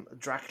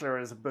Dracula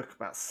is a book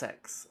about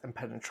sex and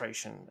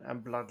penetration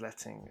and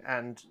bloodletting.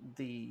 And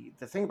the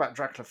thing about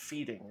Dracula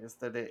feeding is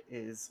that it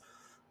is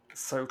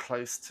so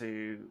close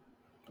to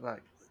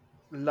like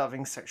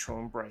loving sexual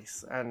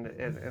embrace, and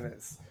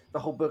it's the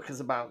whole book is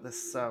about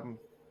this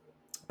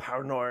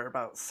paranoia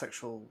about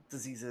sexual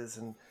diseases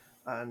and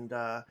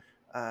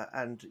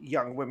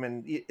young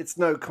women. It's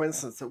no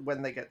coincidence that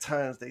when they get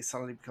turned, they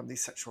suddenly become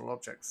these sexual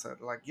objects. So,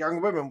 like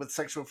young women with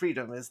sexual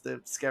freedom is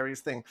the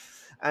scariest thing.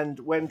 And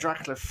when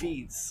Dracula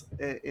feeds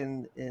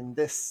in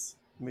this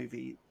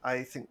movie,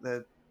 I think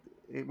that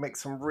it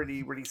makes some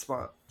really really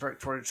smart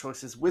directorial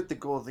choices with the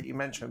gore that you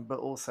mentioned, but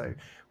also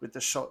with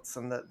the shots,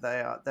 and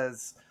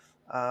that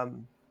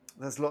um,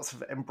 there's lots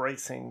of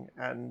embracing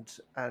and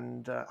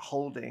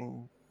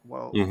holding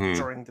well Hmm.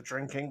 during the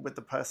drinking with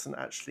the person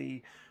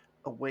actually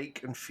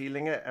awake and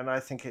feeling it, and I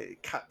think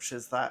it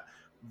captures that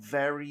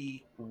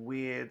very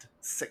weird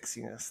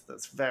sexiness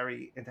that's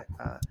very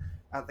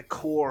at the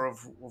core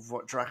of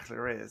what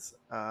Dracula is.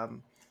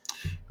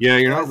 Yeah,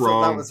 you're I not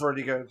thought that wrong. was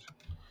really good.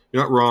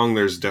 You're not wrong.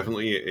 There's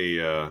definitely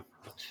a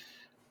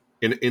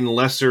in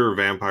lesser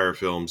vampire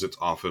films, it's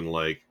often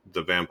like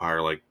the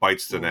vampire like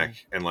bites the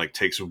neck and like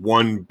takes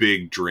one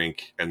big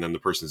drink, and then the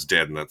person's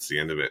dead, and that's the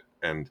end of it.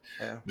 And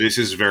Yeah. this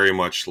is very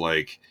much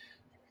like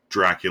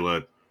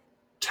Dracula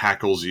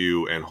tackles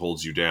you and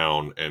holds you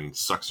down and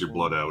sucks your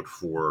blood out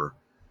for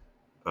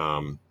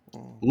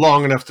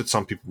long enough that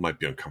some people might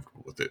be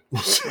uncomfortable with it.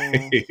 We'll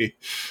say.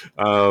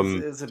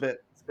 It's a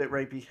bit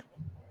rapey.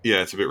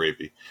 Yeah, it's a bit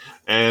rapey,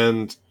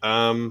 and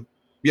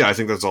yeah, I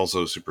think that's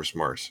also super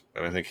smart,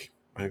 and I think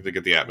they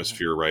get the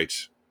atmosphere right,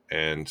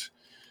 and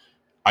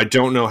I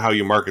don't know how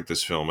you market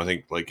this film. I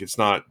think like it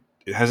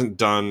hasn't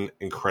done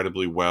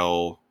incredibly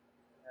well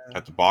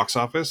at the box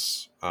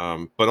office,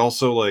 but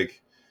also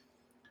like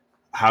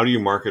how do you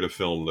market a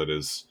film that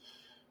is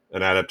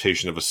an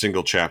adaptation of a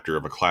single chapter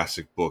of a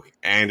classic book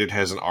and it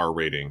has an R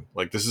rating?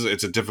 Like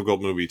it's a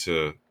difficult movie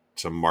to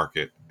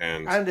market,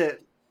 and And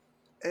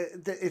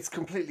it's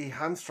completely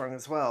hamstrung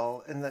as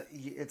well in that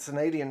it's an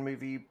alien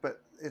movie,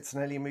 but it's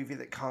an alien movie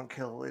that can't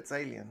kill its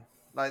alien.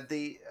 Like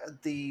the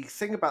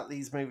thing about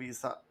these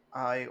movies that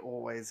I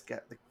always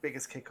get the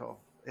biggest kick off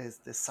is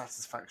the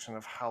satisfaction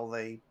of how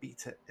they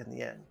beat it in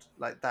the end.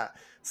 Like that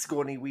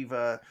Scrawny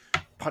Weaver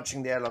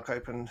punching the airlock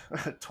open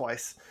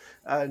twice,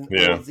 and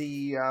yeah, or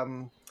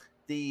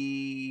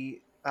the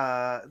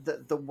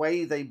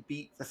way they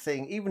beat the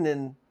thing, even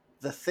in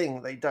the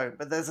thing they don't,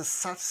 but there's a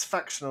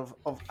satisfaction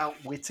of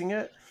outwitting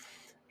it.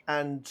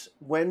 And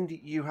when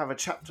you have a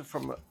chapter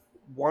from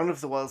one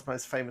of the world's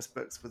most famous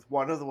books with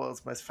one of the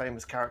world's most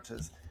famous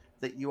characters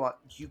that you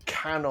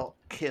cannot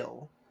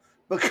kill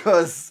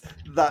because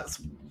that's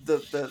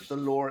the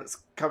lore it's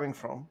coming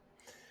from,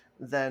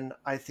 then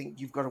I think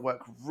you've got to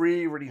work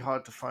really, really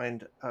hard to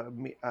find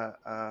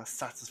a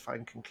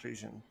satisfying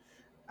conclusion.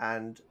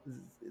 And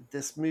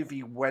this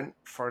movie went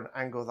for an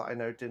angle that I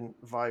know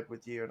didn't vibe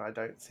with you, and I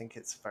don't think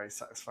it's a very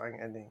satisfying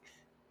ending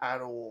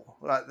at all.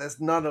 Like, there's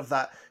none of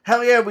that.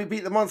 Hell yeah, we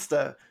beat the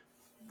monster,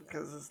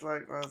 because it's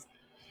like, well,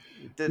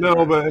 we didn't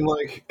no, but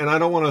really. and I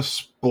don't want to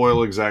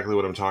spoil exactly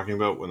what I'm talking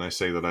about when I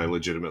say that I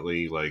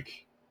legitimately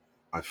like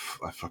I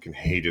fucking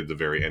hated the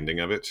very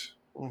ending of it.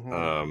 Mm-hmm.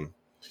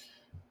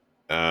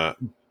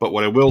 Um, but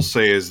what I will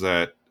say is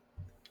that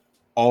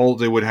all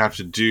they would have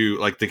to do,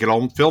 like they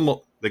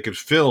could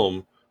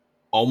film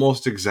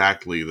almost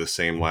exactly the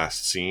same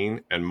last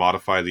scene and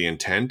modify the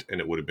intent,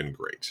 and it would have been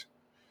great.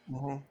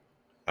 Mm-hmm.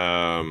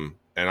 And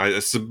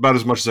it's about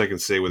as much as I can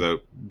say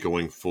without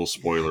going full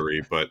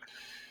spoilery, but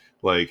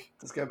like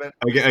Does again,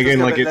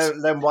 go a like bit it's.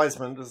 Len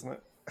Wiseman, doesn't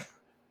it?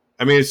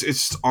 I mean,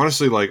 it's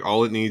honestly like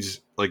all it needs.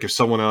 Like if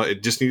someone else,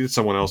 it just needed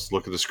someone else to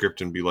look at the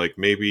script and be like,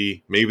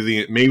 maybe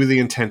the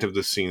intent of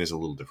this scene is a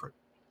little different.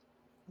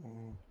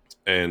 Mm.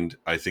 And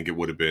I think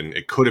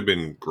it could have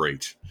been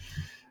great.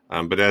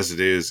 But as it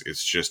is,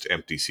 it's just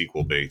empty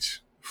sequel bait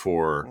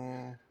for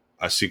Mm.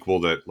 a sequel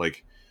that,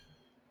 like,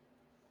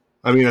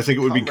 I mean, I think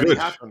it would be Can't really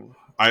good. happen.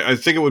 I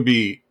think it would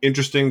be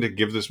interesting to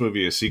give this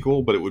movie a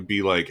sequel, but it would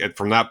be like,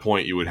 from that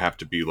point, you would have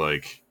to be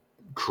like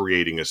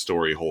creating a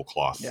story whole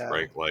cloth, Yeah,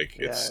 right? Like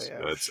yeah,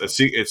 for sure.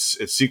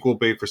 it's sequel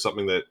bait for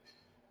something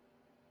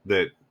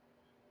that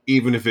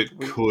even if it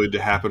We could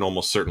happen,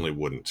 almost certainly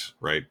wouldn't,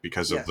 right?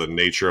 Because of Yeah, the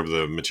nature of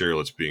the material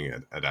it's being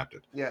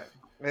adapted. yeah,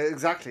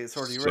 exactly. It's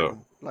already So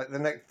written. Like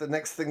the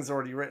next thing's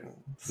already written.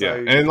 So yeah,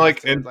 and you have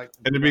like to like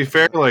and to be work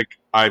fair, with it.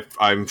 like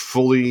I'm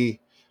fully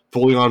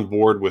on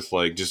board with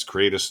like just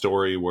create a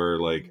story where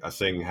like a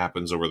thing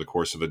happens over the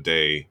course of a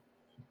day,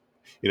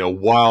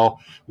 while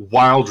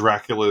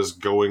Dracula's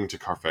going to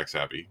Carfax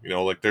Abbey.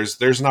 Like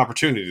there's an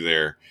opportunity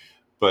there,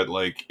 but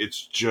like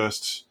it's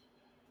just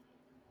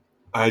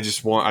I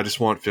just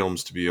want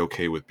films to be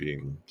okay with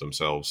being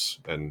themselves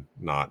and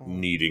not Mm.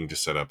 needing to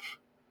set up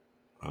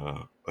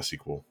a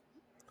sequel.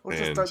 Or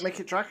just And don't make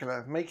it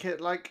Dracula. Make it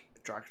like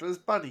Dracula's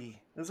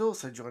buddy is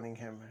also joining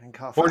him in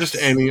or just Carfax.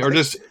 any or Like,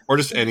 just or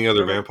just any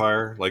other like,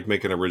 vampire, like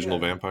make an original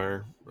yeah,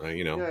 vampire.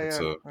 It's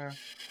yeah, a yeah.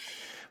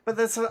 But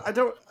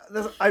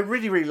I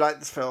really, really like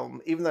this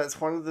film, even though it's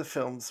one of the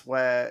films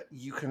where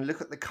you can look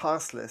at the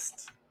cast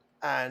list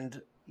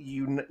and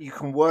you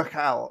can work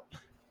out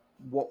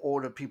what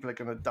order people are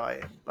going to die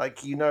in.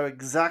 Like, you know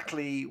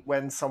exactly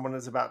when someone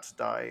is about to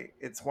die.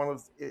 It's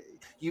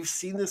you've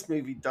seen this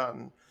movie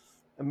done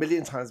a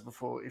million times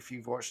before if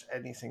you've watched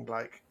anything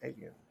like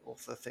Alien or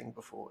The Thing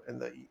before,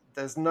 and that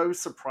there's no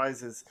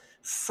surprises,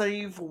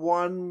 save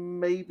one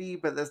maybe,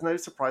 but there's no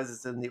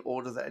surprises in the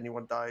order that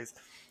anyone dies.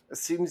 As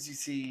soon as you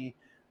see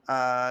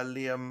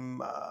Liam,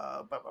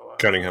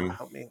 Cunningham.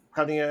 help me,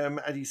 Cunningham,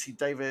 and you see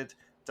David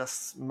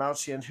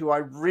Dastmalchian, who I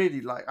really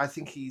like. I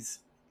think he's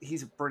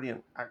a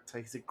brilliant actor.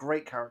 He's a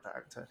great character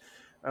actor,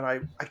 and I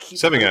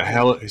keep hoping.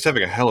 He's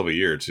having a hell of a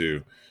year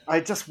too. I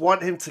just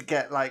want him to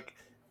get like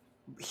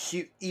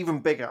even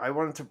bigger. I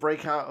want him to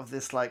break out of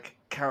this like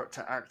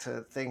character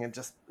actor thing and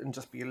just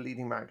be a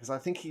leading man, because I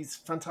think he's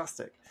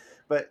fantastic.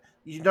 But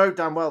you know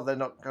damn well they're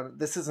not gonna.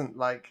 This isn't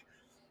like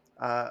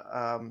uh,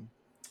 um,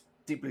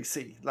 Deep Blue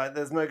Sea. Like,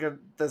 there's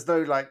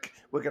no like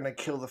we're gonna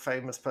kill the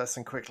famous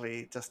person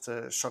quickly just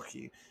to shock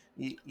you.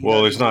 You Well,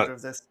 know the there's not. order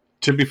of this.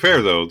 To be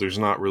fair, though, there's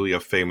not really a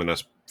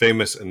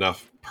famous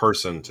enough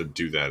person to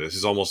do that. This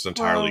is Well, but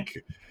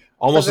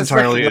almost it's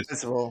entirely.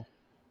 recognizable.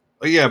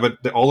 Yeah,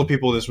 but all the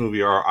people in this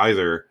movie are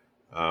either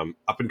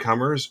up and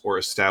comers or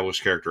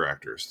established character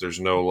actors. There's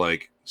no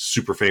like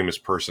super famous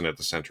person at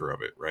the center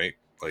of it, right?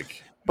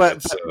 Like But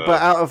it's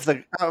out of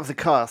the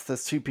cast,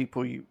 there's two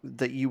people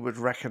that you would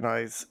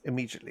recognize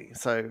immediately.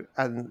 So,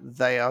 and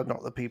they are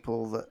not the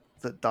people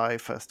that die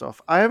first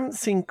off. I haven't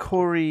seen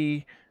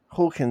Corey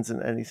Hawkins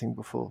in anything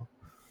before,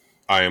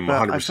 I am but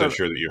 100%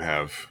 sure that you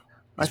have.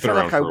 I He's been feel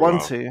around like I for a want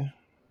while. to.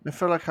 I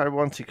feel like I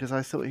want to because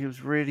I thought he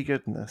was really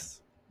good in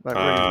this, like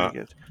really Uh, really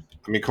good.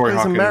 I mean, Corey Oh,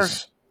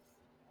 Hawkins.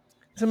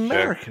 He's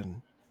Yeah,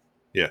 American.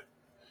 yeah.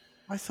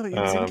 I thought he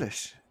was Um,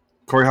 English.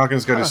 Corey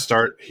Hawkins got his Huh.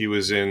 start. He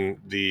was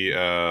in the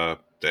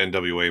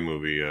NWA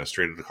movie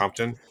Straight Outta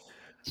Compton,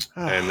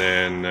 and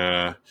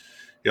then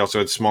he also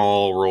had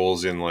small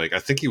roles in like I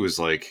think he was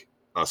like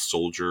a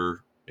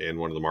soldier in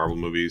one of the Marvel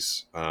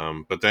movies.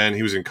 But then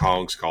he was in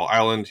Kong Skull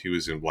Island. He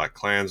was in Black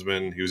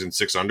Klansman. He was in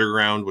Six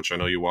Underground, which I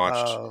know you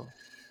watched. Oh,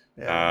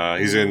 yeah.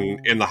 He's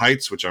in the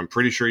Heights, which I'm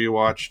pretty sure you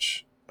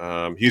watched.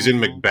 He's in Mm-hmm.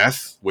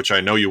 Macbeth, which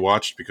I know you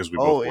watched because we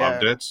Oh, both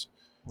loved yeah. it.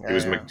 Yeah,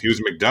 yeah. He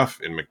was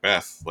Macduff in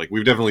Macbeth. Like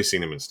we've definitely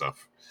seen him in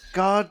stuff.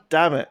 God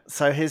damn it!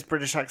 So his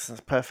British accent's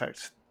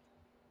perfect.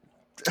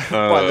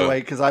 By the Uh, way,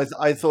 because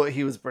I thought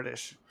he was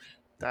British.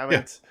 Damn yeah.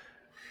 it!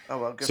 Oh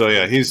well, good So for yeah,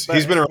 him. he's But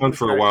been he around was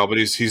for a great. while, but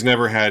he's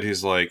never had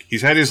his like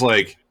he's had his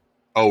like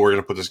oh we're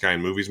gonna put this guy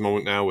in movies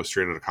moment now with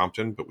Straight Outta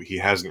Compton, but he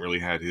hasn't really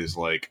had his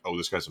like oh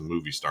this guy's a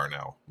movie star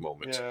now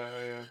moment. Yeah,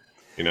 yeah.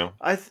 You know?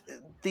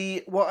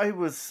 The what I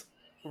was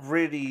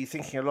really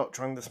thinking a lot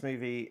during this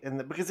movie,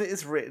 because it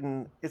is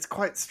written, it's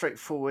quite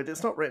straightforward.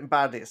 It's not written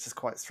badly. It's just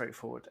quite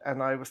straightforward.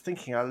 And I was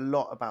thinking a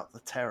lot about The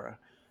Terror,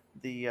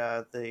 the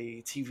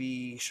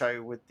TV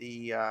show with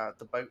the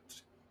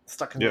boat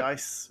stuck in the Yeah.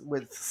 ice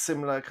with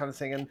similar kind of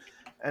thing,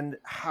 and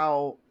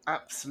how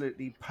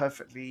absolutely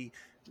perfectly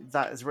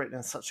that is written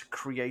in such a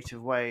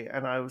creative way.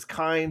 And I was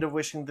kind of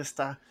wishing this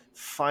to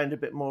find a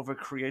bit more of a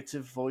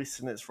creative voice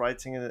in its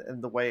writing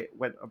and the way it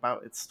went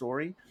about its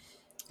story.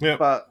 Yeah.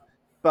 But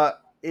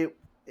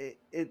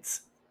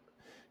it's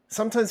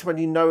sometimes when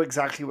you know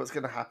exactly what's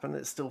going to happen,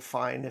 it's still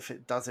fine if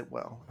it does it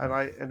well.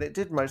 And it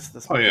did most of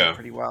this Oh movie yeah.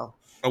 pretty well.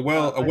 A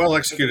well I did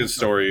executed enjoy it.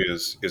 story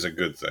is a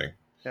good thing.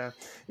 Yeah,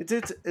 it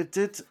did. It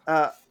did.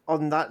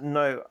 On that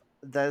note,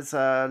 there's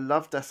a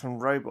Love, Death,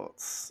 and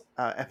Robots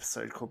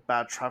episode called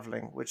Bad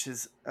Traveling, which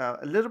is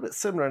a little bit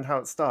similar in how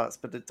it starts,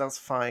 but it does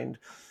find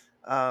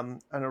an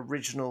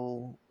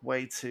original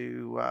way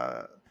to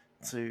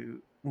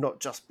not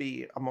just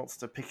be a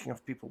monster picking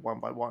off people one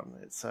by one.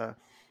 It's a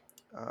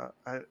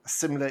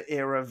similar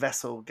era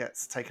vessel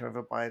gets taken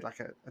over by like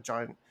a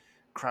giant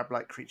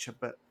crab-like creature,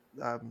 but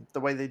the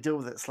way they deal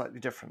with it is slightly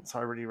different. So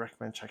I really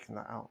recommend checking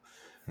that out.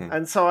 Hmm.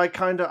 And so I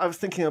was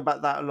thinking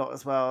about that a lot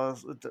as well.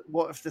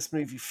 What if this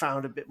movie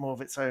found a bit more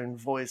of its own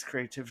voice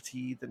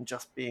creativity than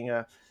just being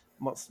a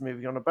monster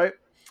movie on a boat?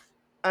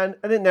 And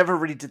it never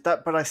really did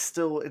that, but I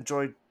still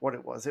enjoyed what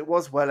it was. It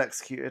was well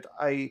executed.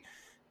 I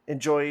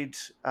enjoyed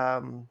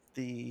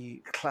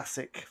the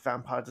classic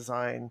vampire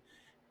design.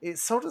 It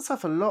sold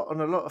itself a lot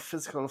on a lot of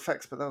physical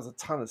effects, but there was a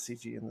ton of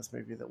CG in this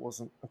movie that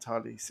wasn't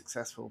entirely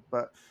successful.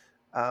 But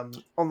on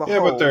the Yeah,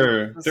 but whole,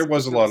 there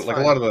was a it lot was like fine.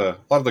 a lot of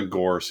the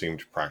gore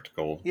seemed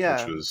practical, which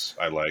Yeah, was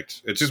I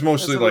liked. It's just there's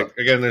mostly a lot. like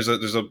again there's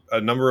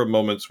a number of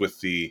moments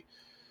with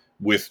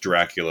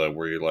Dracula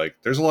where you're like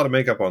there's a lot of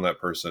makeup on that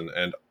person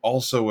and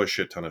also a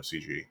shit ton of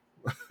CG.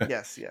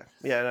 Yes, yeah,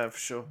 no, for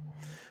sure.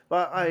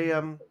 But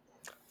I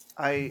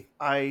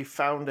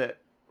found it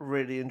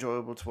really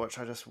enjoyable to watch.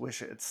 I just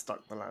wish it had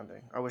stuck the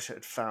landing. I wish it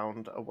had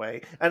found a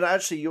way. And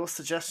actually, your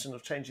suggestion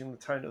of changing the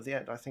tone of the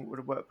end, I think, would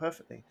have worked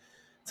perfectly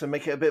to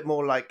make it a bit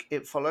more like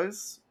It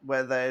Follows,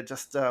 where they're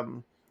just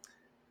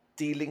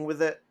dealing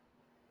with it,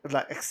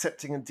 like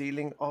accepting and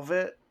dealing of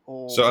it,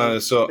 or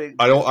So being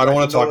I don't like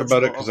want to talk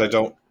about it knowledgeable because of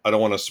it. I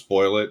don't want to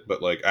spoil it.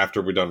 But like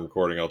after we're done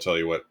recording, I'll tell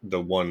you what the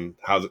one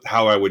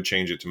how I would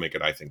change it to make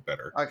it I think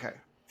better. Okay,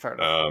 fair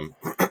enough. Um,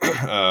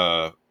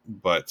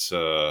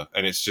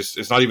 and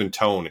it's not even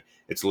tone;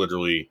 it's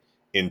literally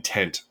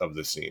intent of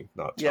the scene,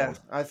 not Yeah, tone.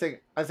 I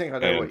think I know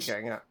what And you're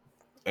getting at,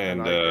 and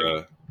and I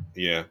agree.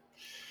 yeah,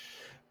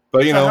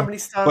 but you So know, how many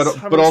stars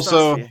for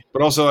you?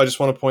 but also, I just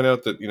want to point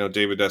out that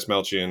David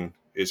Dastmalchian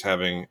is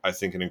having, I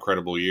think, an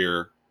incredible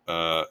year.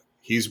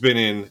 He's been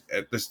in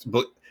at this.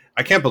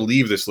 I can't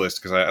believe this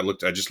list because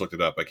I just looked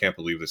it up. I can't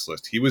believe this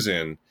list. He was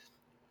in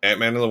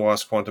Ant-Man and the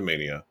Wasp: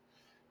 Quantumania,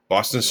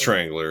 Boston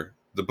Strangler,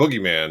 The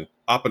Boogeyman,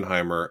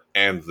 Oppenheimer,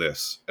 and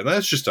this. And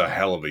that's just a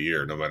hell of a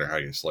year, no matter how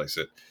you slice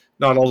it.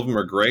 Not all of them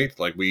are great.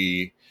 Like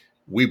we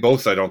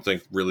both, I don't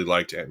think, really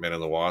liked Ant-Man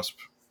and the Wasp,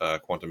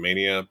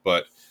 Quantumania,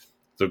 but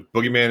The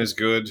Boogeyman is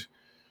good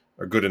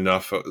or good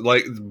enough.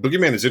 Like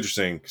Boogeyman is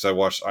interesting because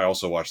I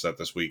also watched that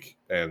this week,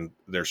 and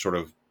they're sort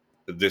of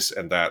this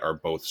and that are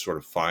both sort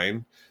of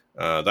fine.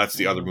 That's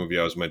the other movie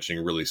I was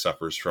mentioning really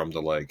suffers from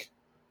the like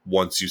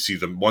once you see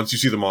the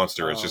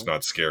monster, it's just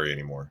not scary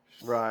anymore.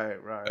 Right.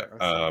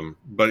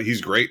 But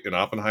he's great in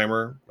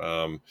Oppenheimer.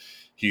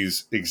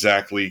 He's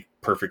exactly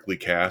perfectly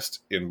cast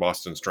in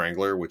Boston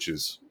Strangler, which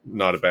is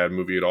not a bad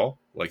movie at all.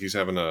 Like he's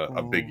having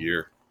a big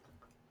year.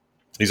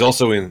 He's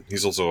also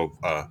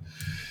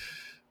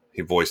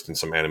he voiced in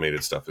some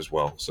animated stuff as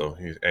well. So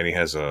he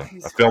has a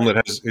film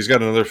he's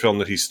got another film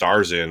that he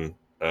stars in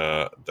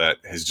that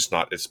has just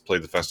not, it's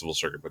played the festival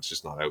circuit, but it's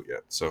just not out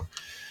yet. So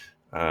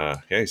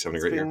he's having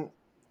a great year.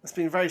 It's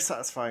been very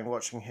satisfying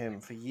watching him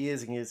for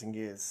years and years and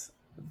years,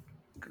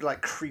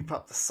 like creep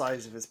up the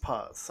size of his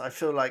parts. I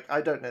feel like,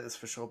 I don't know this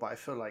for sure, but I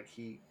feel like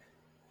he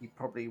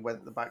probably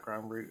went the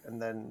background route,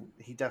 and then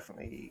he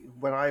definitely,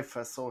 when I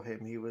first saw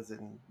him, he was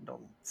in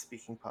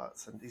non-speaking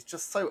parts, and he's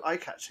just so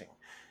eye-catching.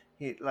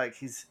 He's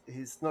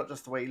not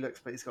just the way he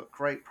looks, but he's got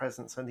great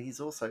presence, and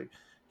he's also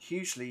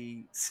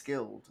hugely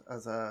skilled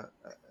as the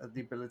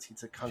ability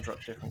to conjure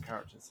up different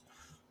characters.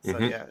 So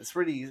yeah, it's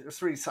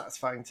really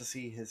satisfying to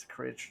see his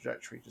career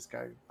trajectory just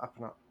go up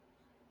and up.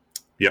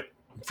 Yep,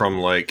 from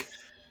like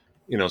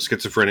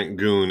schizophrenic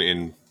goon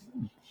in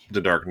The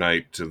Dark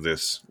Knight to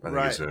this, I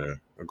think is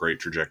a great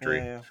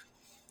trajectory.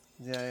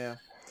 Yeah.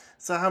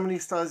 So how many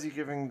stars are you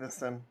giving this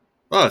then?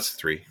 Well, it's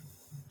 3.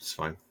 It's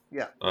fine.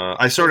 Yeah.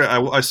 I see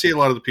a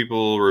lot of the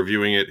people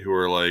reviewing it who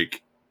are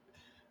like,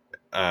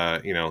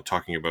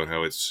 talking about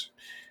how it's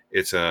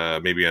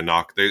maybe a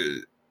knock.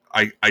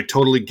 I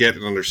totally get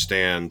and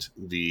understand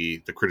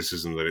the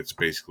criticism that it's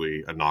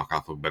basically a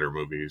knockoff of better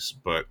movies,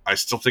 but I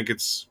still think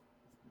it's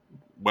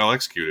well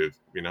executed.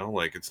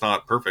 Like it's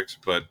not perfect,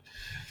 but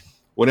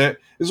this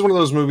is one of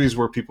those movies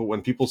where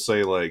when people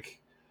say like,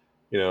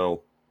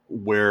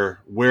 where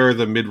are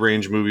the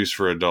mid-range movies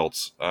for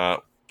adults?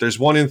 There's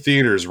one in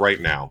theaters right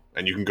now,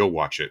 and you can go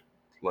watch it.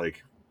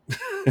 Like,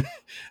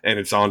 and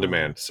it's on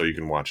demand, so you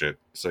can watch it.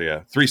 So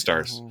yeah, 3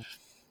 stars.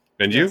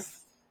 And you?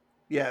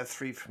 Yeah,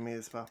 3 for me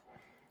as well.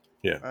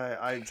 Yeah,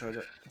 I enjoyed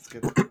it. It's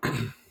good.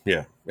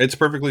 Yeah, it's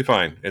perfectly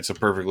fine. It's a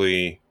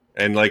perfectly,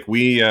 and like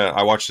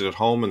I watched it at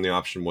home, and the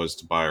option was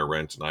to buy or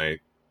rent, and I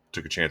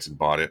took a chance and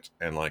bought it,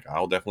 and like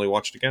I'll definitely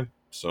watch it again.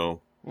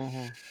 So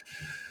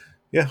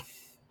yeah.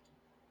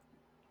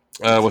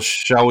 Well,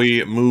 shall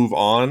we move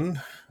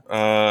on?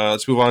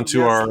 Let's move on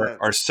to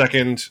our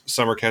second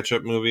summer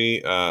catch-up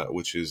movie,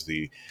 which is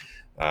the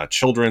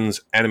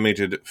children's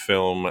animated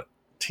film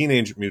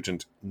Teenage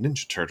Mutant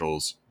Ninja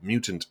Turtles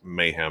Mutant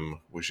Mayhem,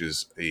 which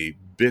is a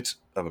bit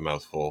of a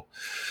mouthful.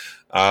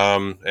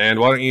 And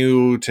why don't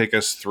you take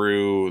us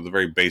through the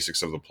very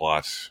basics of the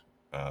plot,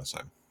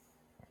 Simon?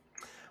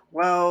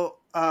 Well,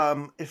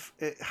 how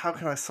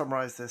can I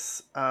summarize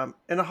this?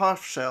 In a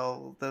half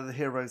shell, they're the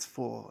heroes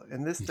for.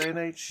 In this day and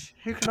age,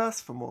 who can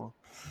ask for more?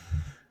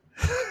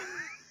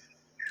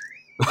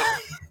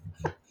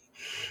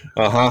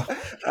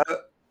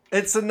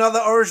 It's another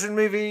origin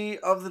movie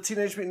of the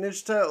Teenage Mutant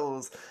Ninja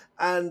Turtles,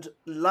 and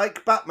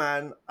like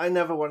Batman, I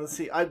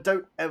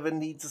don't ever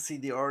need to see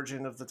the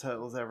origin of the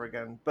Turtles ever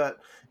again. But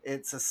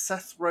it's a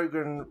Seth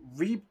Rogen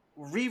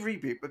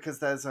reboot because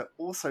there's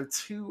also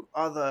 2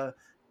 other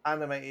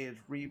animated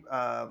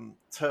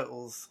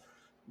Turtles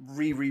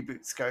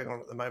reboots going on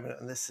at the moment,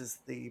 and this is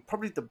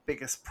probably the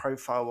biggest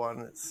profile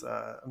one. It's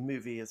a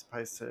movie as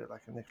opposed to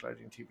like a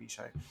Nickelodeon TV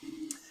show,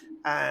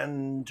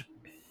 and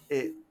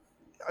it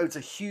owes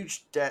a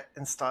huge debt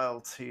in style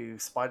to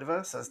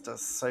Spider-Verse, as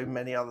does so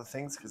many other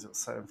things because it was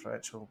so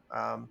influential.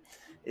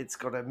 It's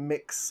got a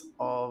mix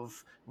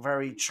of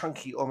very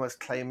chunky, almost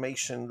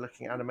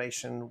claymation-looking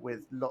animation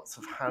with lots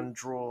of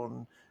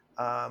hand-drawn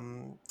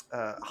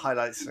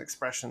highlights and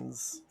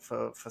expressions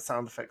for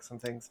sound effects and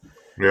things.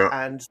 Yeah.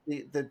 And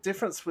the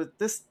difference with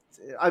this,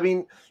 I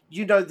mean,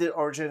 the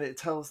origin. It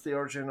tells the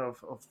origin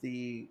of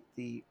the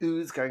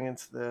ooze going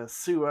into the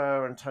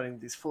sewer and turning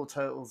these 4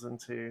 turtles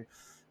into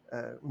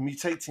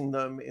mutating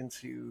them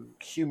into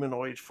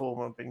humanoid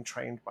form and being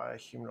trained by a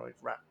humanoid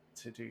rat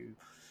to do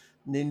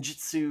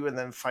ninjutsu and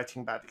then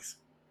fighting baddies.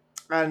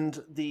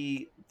 And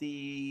the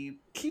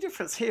key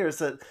difference here is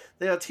that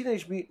they are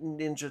Teenage Mutant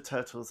Ninja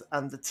Turtles,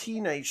 and the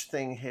teenage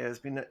thing here has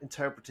been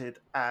interpreted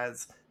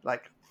as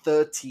like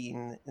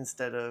 13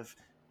 instead of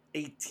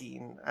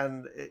 18.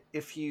 And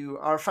if you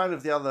are a fan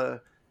of the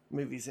other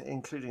movies,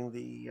 including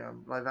the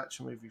live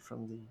action movie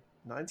from the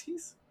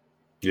 90s,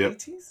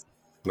 80s,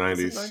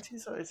 90s,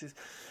 90s or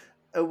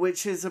 80s,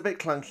 which is a bit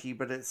clunky,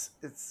 but it's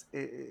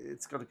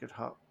got a good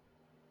heart.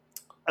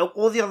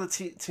 All the other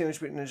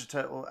Teenage Mutant Ninja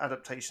Turtle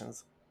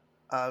adaptations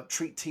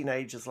treat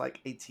teenagers like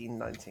 18,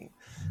 19,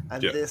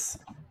 and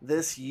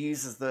this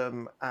uses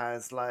them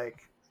as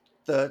like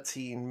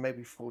 13,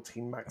 maybe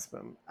 14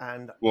 maximum.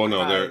 And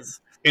they're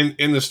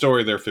in the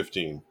story they're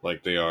 15.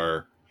 Like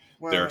they're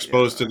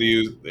exposed to the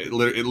use. It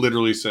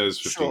literally says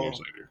 15 years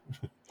later.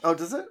 Oh,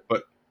 does it?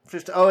 But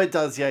 15, oh, it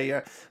does.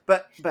 Yeah.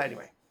 But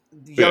anyway,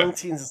 young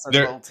teens instead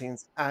of old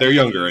teens. They're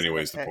younger,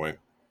 anyways. The point.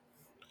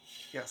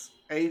 Yes,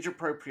 age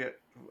appropriate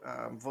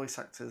voice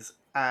actors,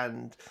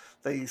 and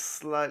they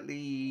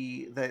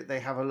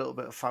have a little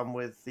bit of fun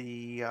with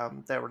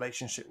their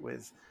relationship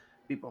with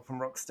Bebop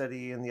and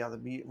Rocksteady and the other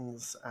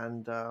mutants,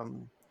 and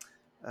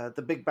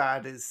the big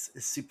bad is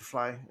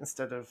Superfly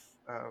instead of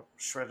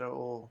Shredder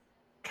or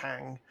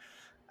Kang,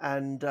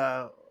 and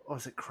or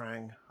is it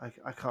Krang?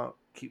 I can't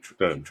keep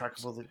track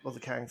of all the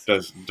Kangs.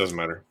 Doesn't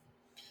matter.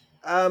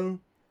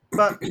 Um,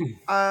 but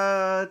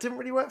didn't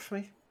really work for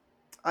me.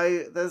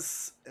 I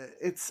there's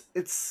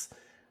it's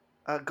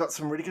got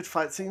some really good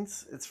fight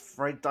scenes. It's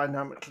very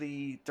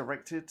dynamically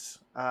directed,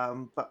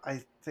 but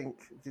I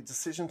think the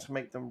decision to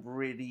make them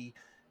really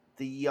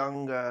the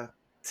younger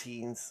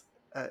teens,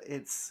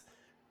 it's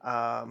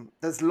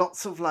there's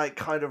lots of like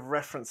kind of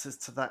references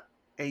to that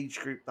age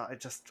group that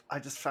I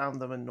just found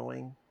them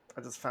annoying.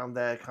 I just found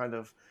their kind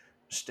of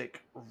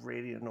shtick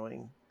really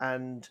annoying,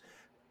 and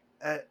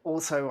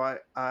also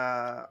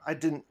I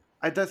don't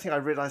think I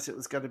realized it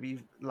was going to be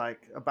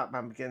like a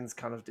Batman Begins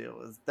kind of deal. It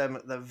was them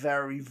at the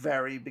very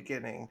very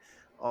beginning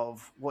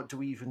of what do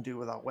we even do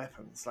with our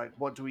weapons? Like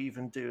what do we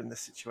even do in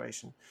this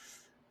situation?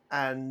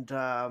 And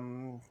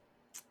I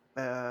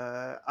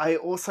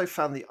also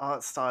found the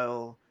art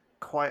style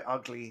quite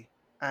ugly.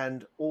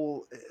 And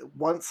all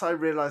once I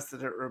realized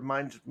that it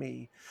reminded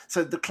me,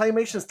 so the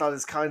claymation style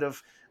is kind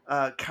of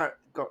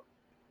got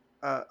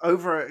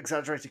over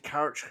exaggerated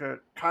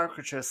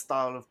caricature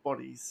style of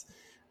bodies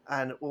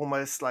and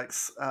almost like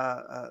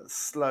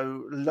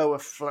slow lower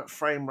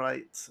frame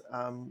rate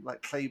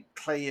like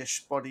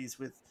clayish bodies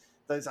with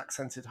those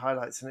accented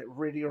highlights, and it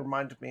really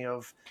reminded me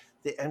of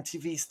the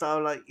MTV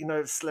style, like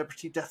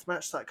celebrity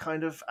deathmatch, that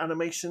kind of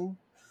animation.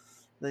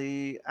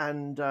 I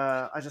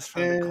just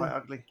found it Yeah, quite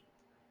ugly.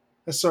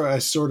 I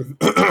sort of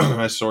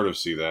I sort of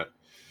see that.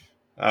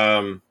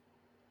 Um,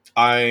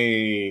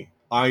 I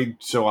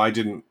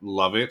didn't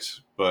love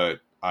it, but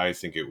I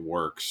think it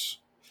works.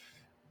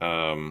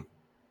 Um,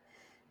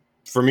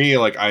 for me,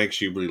 like I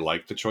actually really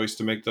like the choice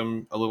to make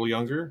them a little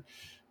younger.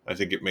 I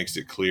think it makes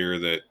it clear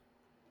that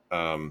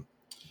um,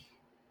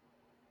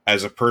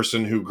 as a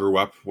person who grew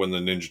up when the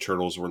Ninja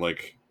Turtles were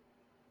like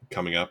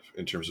coming up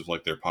in terms of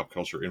like their pop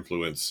culture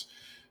influence,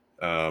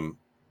 um,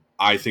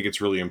 I think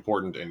it's really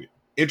important and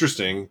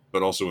interesting,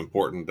 but also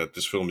important that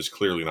this film is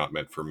clearly not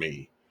meant for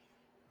me.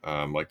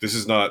 Like this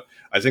is not.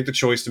 I think the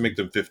choice to make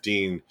them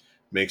 15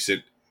 makes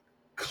it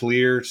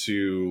clear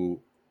to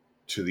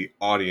the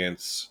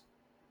audience,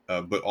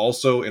 but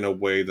also in a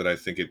way that I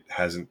think it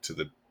hasn't to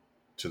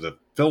the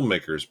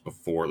filmmakers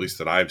before, at least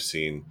that I've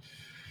seen,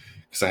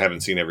 because I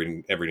haven't seen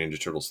every Ninja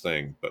Turtles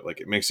thing. But like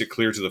it makes it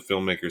clear to the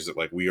filmmakers that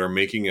like we are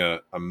making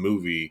a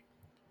movie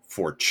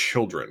for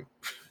children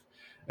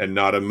and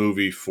not a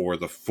movie for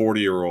the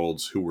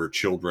 40-year-olds who were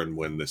children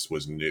when this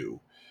was new.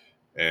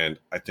 And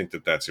I think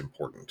that that's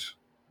important.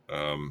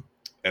 Um,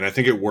 and I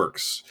think it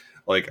works.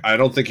 Like, I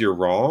don't think you're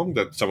wrong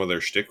that some of their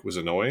shtick was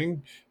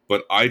annoying,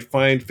 but I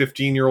find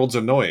 15-year-olds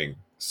annoying.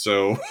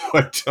 So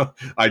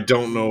I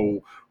don't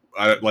know.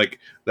 Like,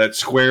 that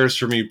squares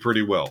for me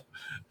pretty well.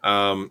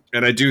 And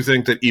I do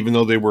think that even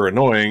though they were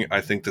annoying, I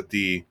think that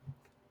the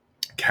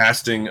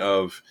casting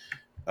of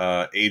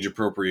age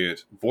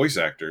appropriate voice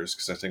actors,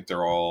 because I think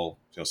they're all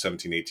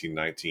 17, 18,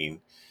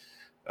 19,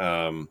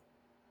 um,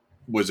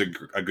 was a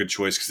good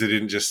choice because they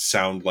didn't just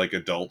sound like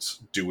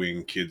adults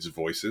doing kids'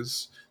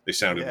 voices. They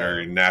sounded Yeah.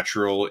 very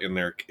natural in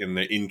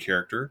the in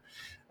character.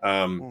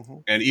 Hmm.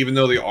 And even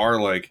though they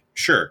are like,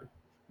 sure,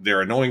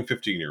 they're annoying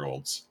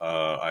 15-year-olds,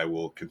 I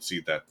will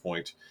concede that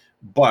point.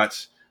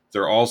 But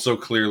they're also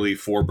clearly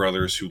four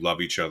brothers who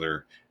love each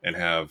other and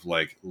have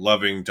like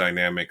loving,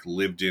 dynamic,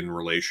 lived-in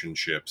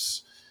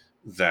relationships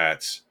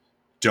that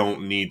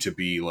don't need to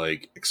be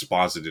like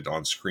exposited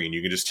on screen.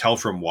 You can just tell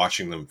from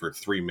watching them for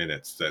 3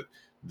 minutes that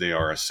they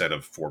are a set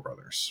of four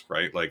brothers,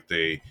 right? Like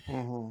they,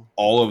 Hmm.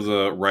 all of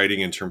the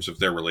writing in terms of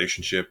their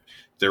relationship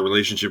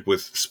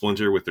with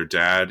Splinter, with their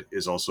dad,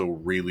 is also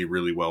really,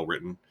 really well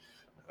written.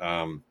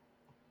 Um,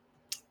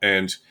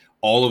 and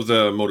all of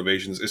the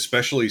motivations,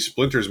 especially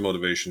Splinter's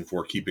motivation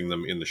for keeping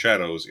them in the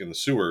shadows, in the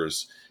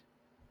sewers,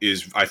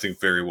 is, I think,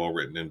 very well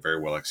written and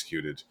very well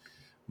executed.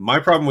 My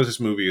problem with this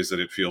movie is that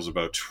it feels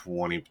about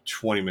 20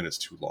 minutes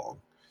too long.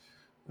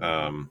 Hmm.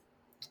 Um,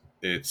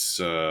 it's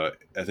I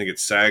think it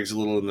sags a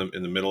little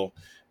in the middle,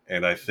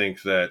 and I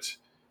think that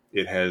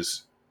it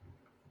has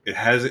it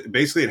has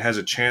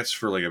a chance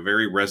for like a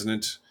very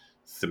resonant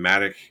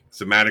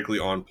thematically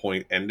on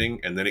point ending,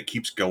 and then it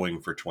keeps going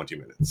for 20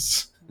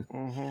 minutes.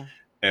 Hmm.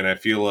 And I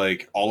feel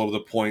like all of the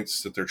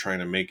points that they're trying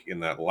to make in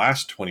that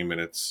last 20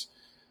 minutes,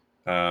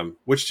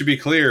 which to be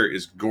clear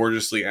is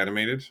gorgeously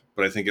animated,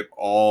 but I think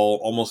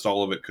almost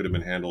all of it could have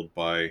been handled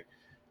by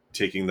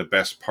taking the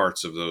best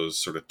parts of those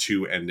sort of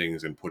two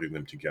endings and putting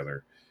them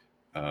together,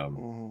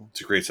 Hmm.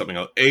 to create something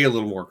a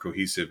little more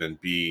cohesive,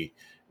 and b,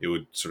 it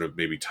would sort of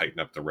maybe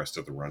tighten up the rest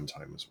of the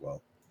runtime as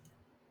well.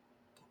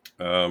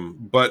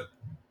 But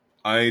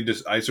I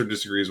sort of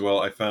disagree as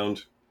well. I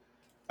found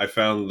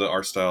the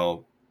art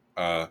style.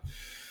 Uh,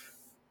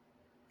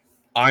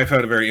 I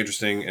found it very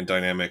interesting and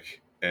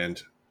dynamic,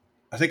 and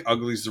I think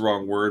ugly is the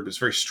wrong word, but it's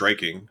very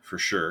striking for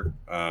sure.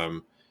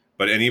 And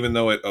even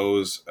though it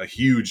owes a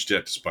huge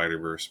debt to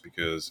Spider-Verse,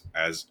 because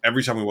as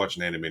every time we watch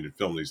an animated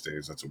film these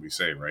days, that's what we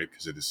say, right?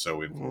 Because it is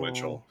so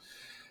influential.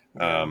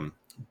 Yeah.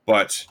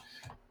 But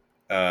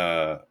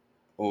what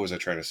was I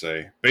trying to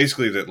say?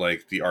 Basically, that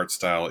like the art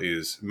style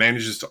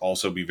manages to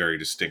also be very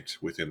distinct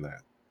within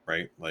that,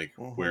 right? Like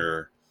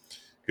where,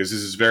 because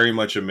this is very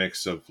much a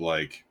mix of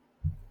like,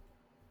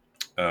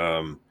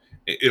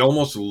 it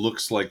almost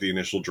looks like the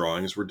initial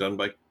drawings were done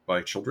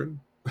by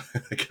children.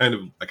 I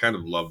kind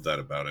of love that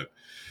about it.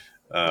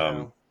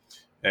 Yeah.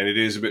 And it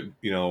is a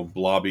bit,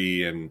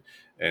 blobby and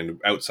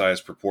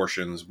outsized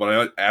proportions,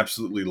 but I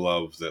absolutely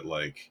love that,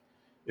 like,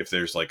 if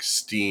there's like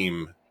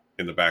steam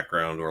in the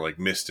background or like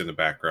mist in the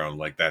background,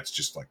 like that's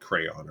just like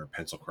crayon or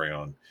pencil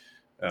crayon.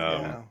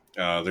 Yeah.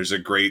 There's a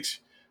great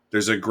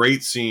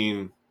scene,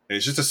 and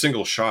it's just a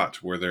single shot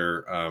where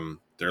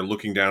they're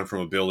looking down from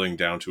a building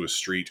down to a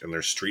street, and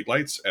there's street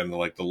lights, and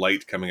like the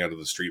light coming out of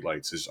the street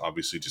lights is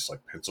obviously just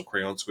like pencil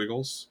crayon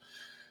squiggles.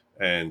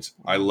 And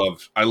I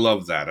love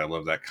that. I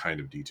love that kind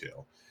of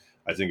detail.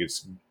 I think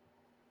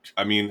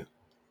I mean,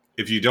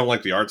 if you don't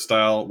like the art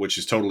style, which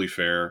is totally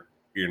fair,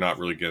 you're not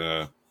really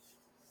gonna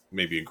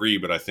maybe agree,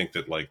 but I think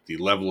that like the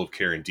level of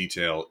care and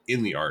detail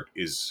in the art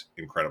is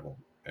incredible.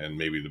 And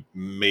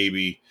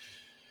maybe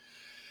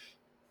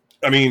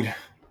I mean,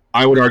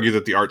 I would argue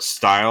that the art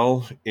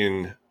style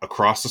in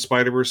Across the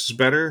Spider-Verse is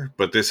better,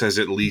 but this has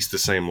at least the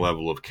same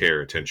level of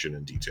care, attention,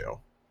 and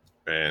detail.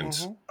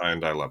 And I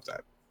love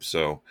that.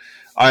 So,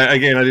 I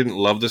didn't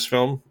love this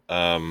film,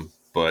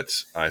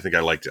 but I think I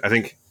liked it. I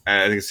think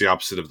it's the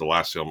opposite of the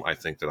last film. I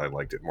think that I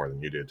liked it more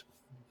than you did.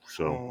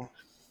 So,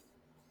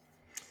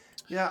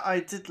 Yeah, I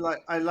did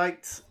like. I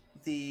liked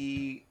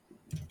the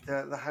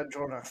the hand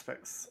drawn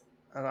aspects,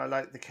 and I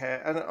liked the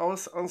care. And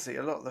also, honestly,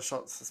 a lot of the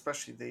shots,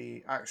 especially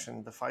the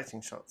action, the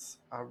fighting shots,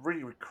 are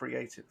really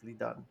creatively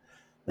done.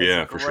 There's a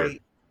yeah, for sure.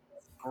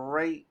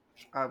 great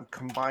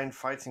combined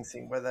fighting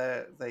scene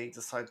where they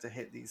decide to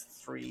hit these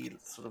three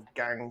sort of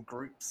gang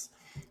groups,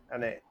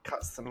 and it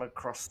cuts them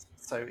across.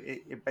 So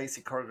it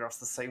basically choreographs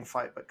the same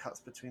fight but cuts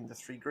between the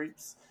three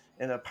groups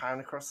in a pan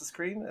across the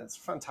screen. It's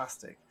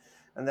fantastic.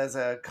 And there's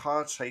a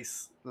car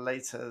chase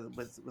later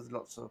with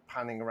lots of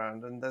panning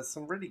around, and there's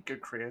some really good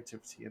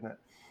creativity in it.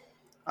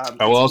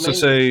 I will It's also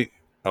mainly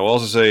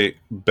say,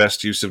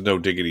 best use of No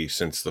Diggity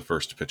since the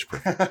first Pitch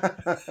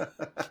Perfect.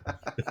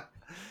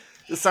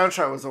 the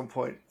soundtrack was on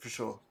point for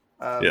sure.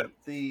 Yeah.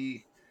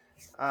 The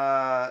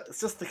it's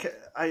just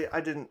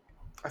I didn't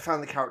I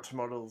found the character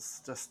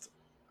models just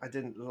I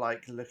didn't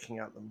like looking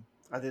at them.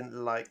 I didn't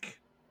like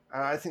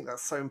and I think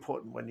that's so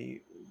important when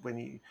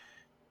you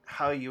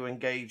how you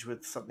engage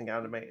with something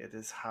animated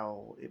is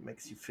how it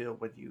makes you feel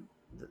when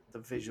the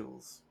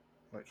visuals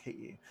like hit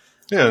you.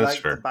 I Yeah,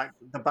 that's like fair.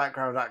 the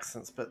background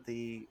accents, but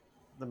the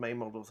main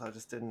models I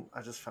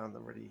just found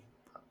them really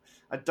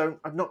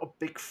I'm not a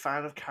big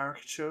fan of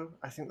caricature.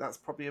 I think that's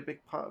probably a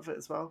big part of it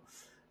as well.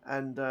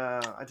 And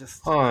I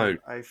I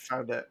I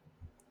found it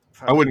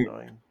wouldn't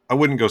annoying. I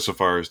wouldn't go so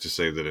far as to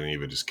say that any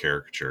of it is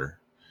caricature.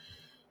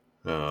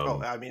 Oh,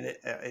 Um, I mean it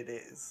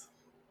is.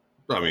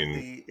 I Like mean,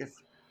 the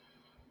if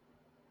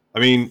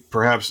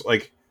perhaps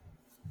like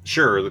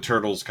sure the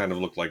turtles kind of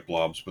look like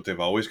blobs, but they've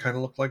always kind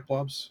of looked like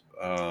blobs.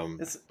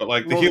 it's But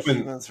like the more the human,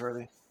 humans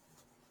really.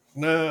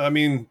 no,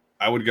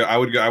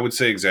 I would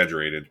say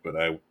exaggerated, but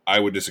I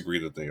would disagree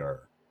that they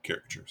are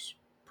caricatures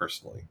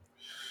personally.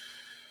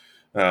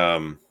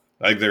 Um,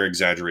 I think they're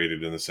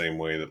exaggerated in the same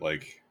way that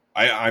like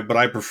but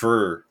I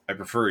prefer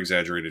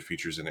exaggerated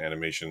features in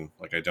animation.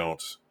 Like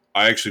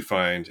I actually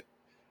find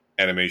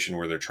animation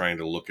where they're trying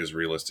to look as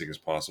realistic as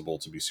possible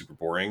to be super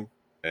boring,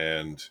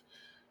 and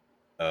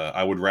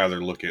I would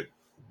rather look at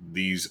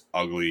these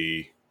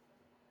ugly.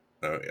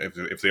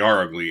 If they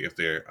are ugly, if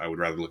they're, I would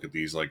rather look at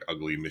these like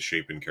ugly,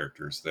 misshapen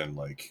characters than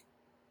like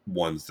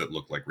ones that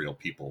look like real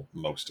people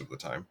most of the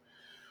time.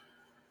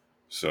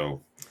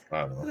 So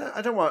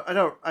I don't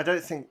know. I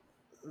don't think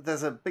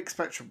there's a big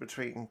spectrum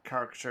between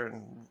caricature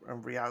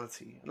and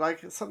reality.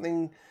 Like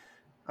something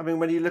I mean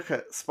when you look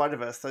at Spider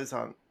Verse, those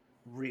aren't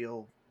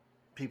real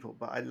people,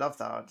 but I love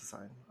that art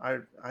design. I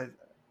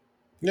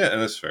Yeah,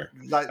 and that's fair.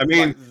 like I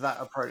mean, that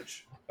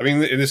approach. in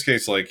this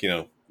case, like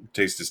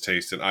taste is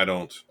taste, and I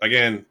don't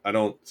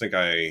think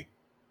I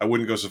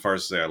wouldn't go so far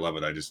as to say I love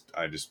it. I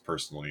just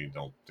personally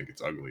don't think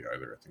it's ugly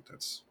either. I think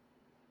that's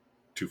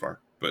too far.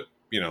 But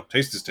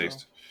taste is Well,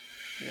 taste.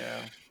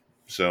 yeah.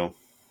 So,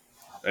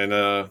 and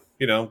the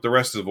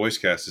rest of the voice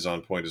cast is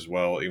on point as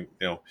well.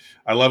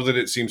 I love that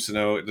it seems to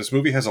know this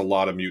movie has a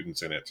lot of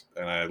mutants in it,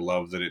 and I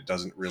love that it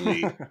doesn't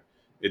really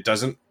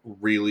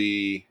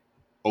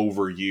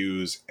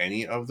overuse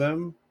any of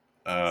them.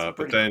 Some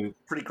But then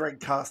pretty great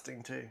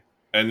casting too.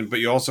 but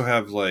you also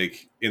have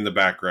like in the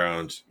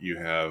background you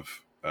have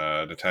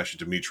Natasha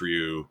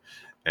Demetriou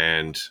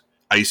and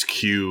Ice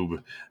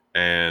Cube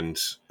and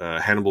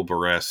Hannibal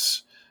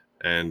Buress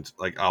and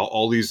like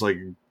all these like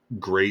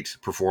great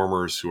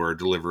performers who are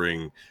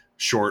delivering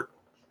short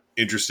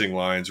interesting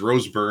lines.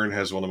 Rose Byrne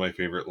has one of my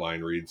favorite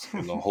line reads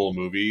in the whole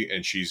movie,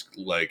 and she's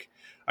like,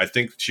 I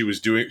think she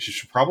was doing. She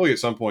should probably at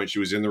some point she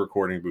was in the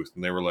recording booth,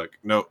 and they were like,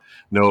 "No,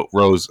 no,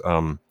 Rose,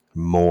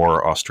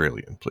 more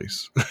Australian,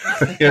 please."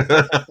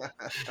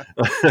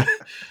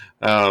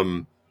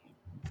 um,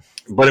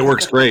 but it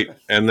works great.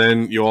 And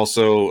then you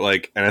also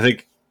like, and I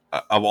think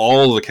of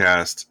all the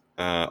cast,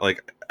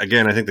 like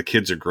again, I think the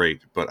kids are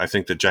great, but I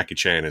think that Jackie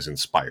Chan is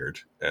inspired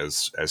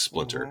as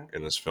Splinter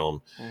in this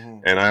film,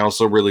 and I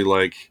also really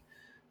like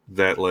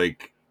that,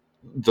 like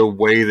the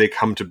way they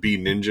come to be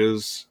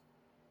ninjas.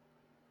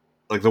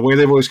 Like the way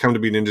they've always come to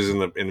be ninjas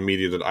in the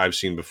media that I've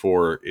seen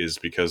before is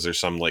because there's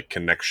some like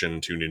connection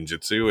to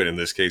ninjutsu, and in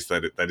this case,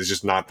 that is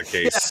just not the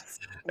case. Yes.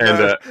 And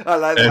No, I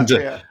like and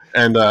that. Yeah.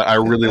 and I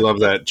really love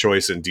that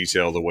choice and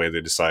detail. The way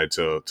they decide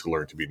to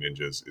learn to be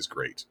ninjas is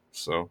great.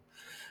 So,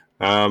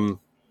 yeah,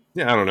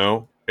 I don't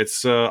know.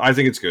 It's I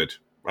think it's good.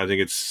 I think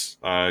it's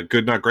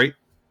good, not great.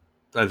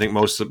 I think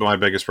most of my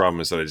biggest problem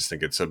is that I just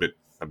think it's a bit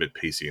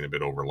pacey and a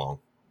bit overlong.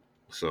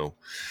 So,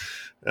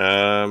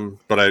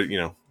 but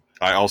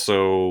I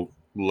also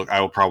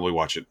I will probably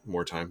watch it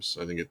more times.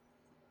 I think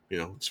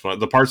it's fun.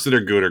 The parts that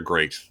are good are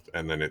great,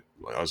 and then it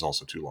is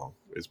also too long.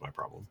 Is my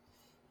problem.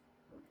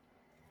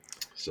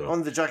 So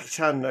On the Jackie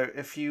Chan note,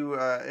 if you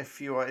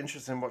are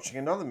interested in watching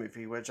another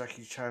movie where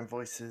Jackie Chan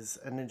voices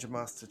a ninja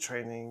master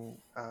training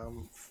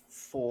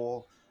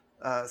for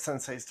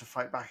senseis to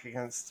fight back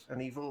against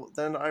an evil,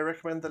 then I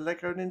recommend the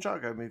Lego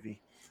Ninjago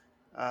movie,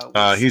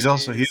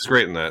 he's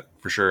great in that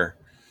for sure.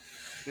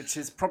 which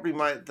is probably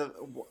one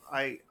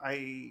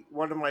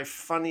of my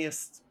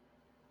funniest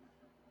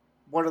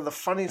one of the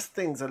funniest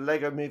things a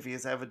Lego movie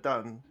has ever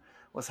done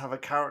was have a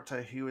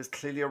character who is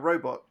clearly a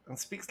robot and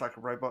speaks like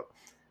a robot,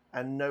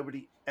 and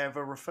nobody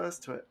ever refers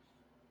to it.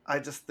 I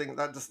just think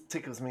that just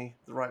tickles me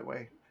the right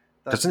way.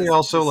 That Doesn't he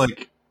also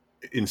like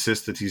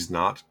insist that he's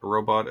not a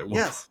robot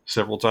yes,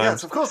 several times?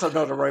 yes, of course I'm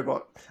not a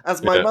robot.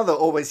 As my mother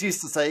always used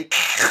to say,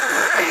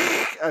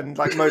 and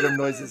like modem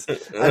noises,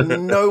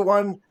 and no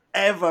one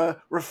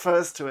ever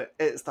refers to it.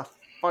 It's the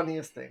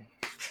funniest thing.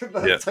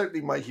 That's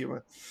totally my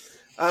humor.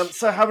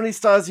 So how many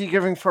stars are you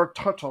giving for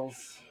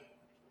Turtles?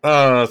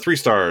 3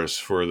 stars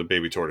for the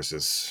baby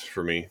tortoises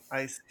for me.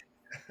 I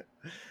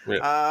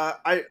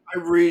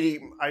really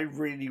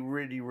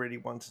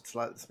wanted to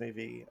like this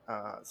movie,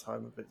 so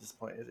I'm a bit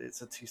disappointed.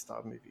 It's a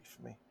 2-star movie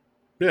for me.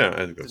 Yeah,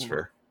 I think that's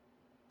fair.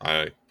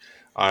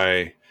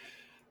 I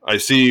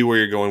see where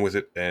you're going with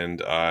it,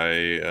 and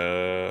I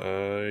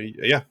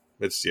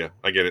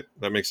get it.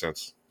 That makes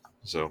sense.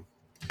 So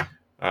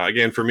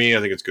again, for me, I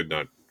think it's good,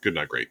 not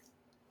great.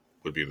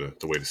 Would be the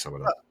way to sum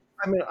it up.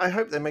 I mean, I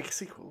hope they make a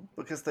sequel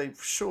because they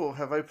sure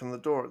have opened the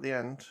door at the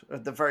end.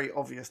 The very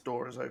obvious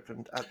door is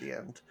opened at the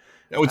end.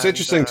 What's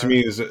interesting to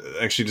me is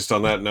actually just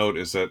on that note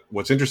is that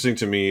what's interesting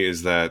to me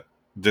is that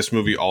this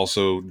movie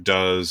also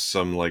does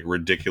some like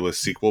ridiculous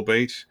sequel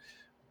bait,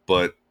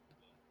 but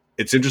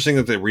it's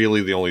interesting that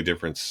really the only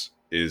difference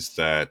is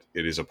that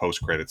it is a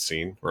post-credit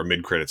scene or a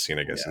mid-credit scene,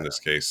 I guess in this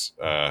case,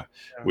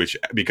 which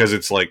because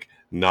it's like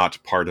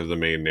not part of the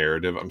main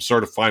narrative, I'm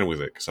sort of fine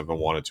with it because I've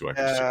wanted to. I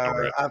can just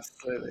ignore it.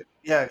 Absolutely,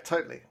 yeah,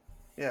 totally,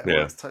 yeah, it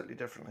works totally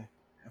differently.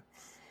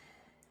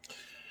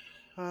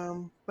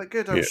 But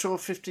good. I'm sure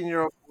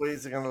 15-year-old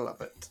boys are gonna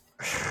love it.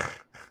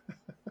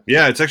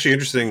 Yeah, it's actually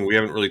interesting. We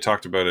haven't really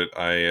talked about it.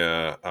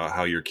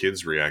 How your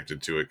kids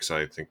reacted to it because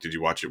I think did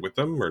you watch it with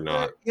them or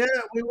not? Yeah,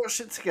 we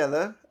watched it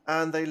together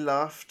and they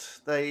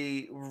laughed.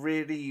 They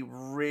really,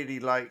 really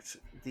liked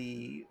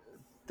the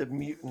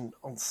mutant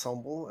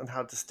ensemble and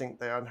how distinct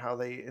they are and how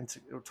they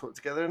talk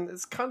together. And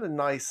it's kind of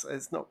nice.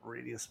 It's not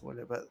really a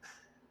spoiler, but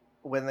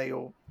when they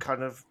all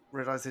kind of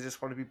realize they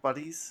just want to be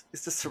buddies,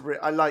 it's just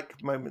I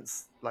like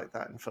moments like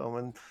that in film,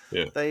 and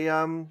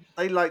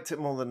they liked it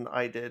more than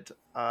I did.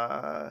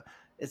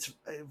 It's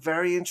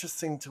very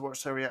interesting to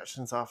watch their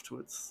reactions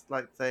afterwards.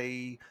 Like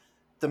the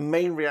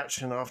main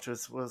reaction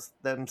afterwards was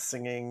them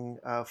singing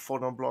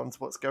Four Non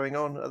Blondes "What's Going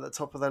On" at the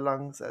top of their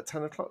lungs at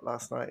 10 o'clock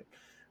last night.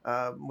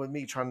 With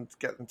me trying to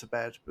get them to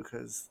bed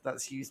because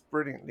that's used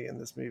brilliantly in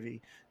this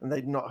movie, and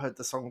they'd not heard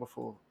the song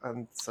before,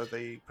 and so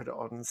they put it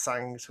on and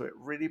sang to it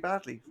really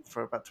badly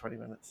for about 20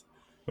 minutes.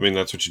 I mean,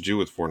 that's what you do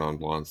with Four Non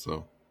Blondes,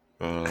 though.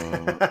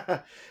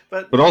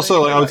 but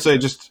also, I would say,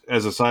 just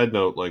as a side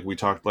note, like we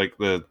talked, like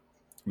the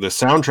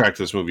soundtrack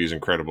to this movie is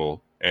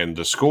incredible, and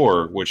the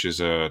score, which is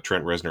a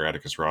Trent Reznor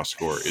Atticus Ross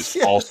score, is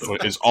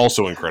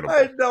also incredible. I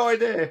had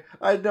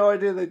no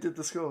idea they did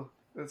the score.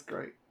 That's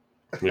great.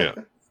 Yeah.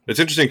 It's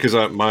interesting because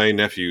my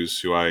nephews,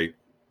 who I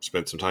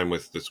spent some time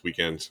with this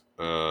weekend,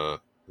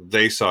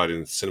 they saw it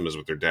in cinemas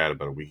with their dad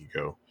about a week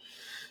ago,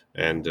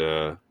 and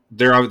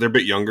they're a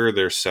bit younger.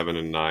 They're 7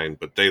 and 9,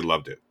 but they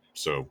loved it.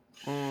 So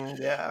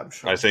yeah, I'm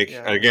sure. I think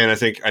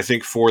I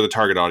think for the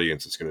target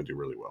audience, it's going to do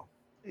really well.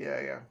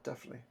 Yeah,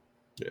 definitely.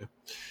 Yeah.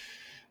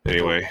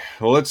 Anyway,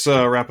 well, let's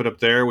wrap it up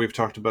there. We've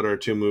talked about our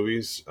 2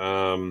 movies.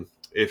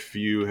 If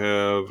you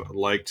have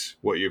liked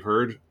what you've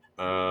heard,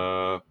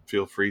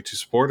 feel free to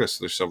support us.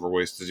 There's several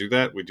ways to do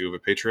that. We do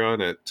have a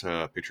Patreon at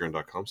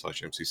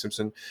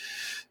patreon.com/mcsimpson.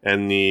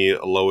 And the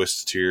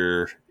lowest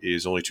tier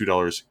is only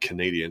 $2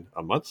 Canadian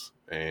a month.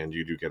 And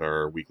you do get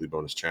our weekly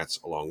bonus chats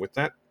along with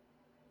that.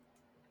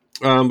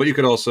 But you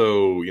could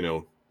also,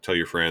 tell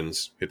your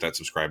friends, hit that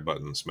subscribe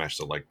button, smash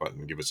the like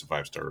button, give us a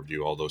 5-star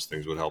review. All those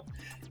things would help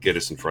get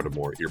us in front of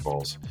more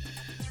earballs,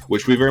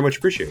 which we very much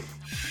appreciate.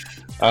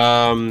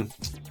 I'm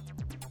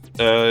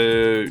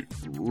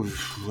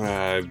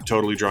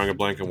totally drawing a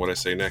blank on what I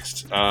say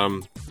next.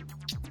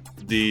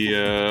 We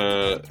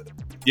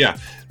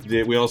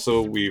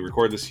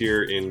record this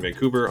here in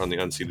Vancouver on the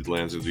unceded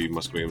lands of the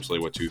Musqueam,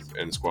 Tsleil-Waututh,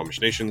 and Squamish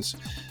nations.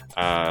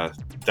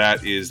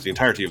 That is the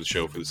entirety of the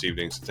show for this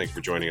evening. So thank you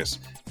for joining us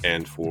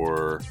and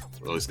for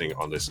listening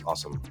on this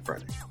awesome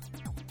Friday.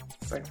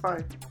 Thanks.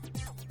 Bye.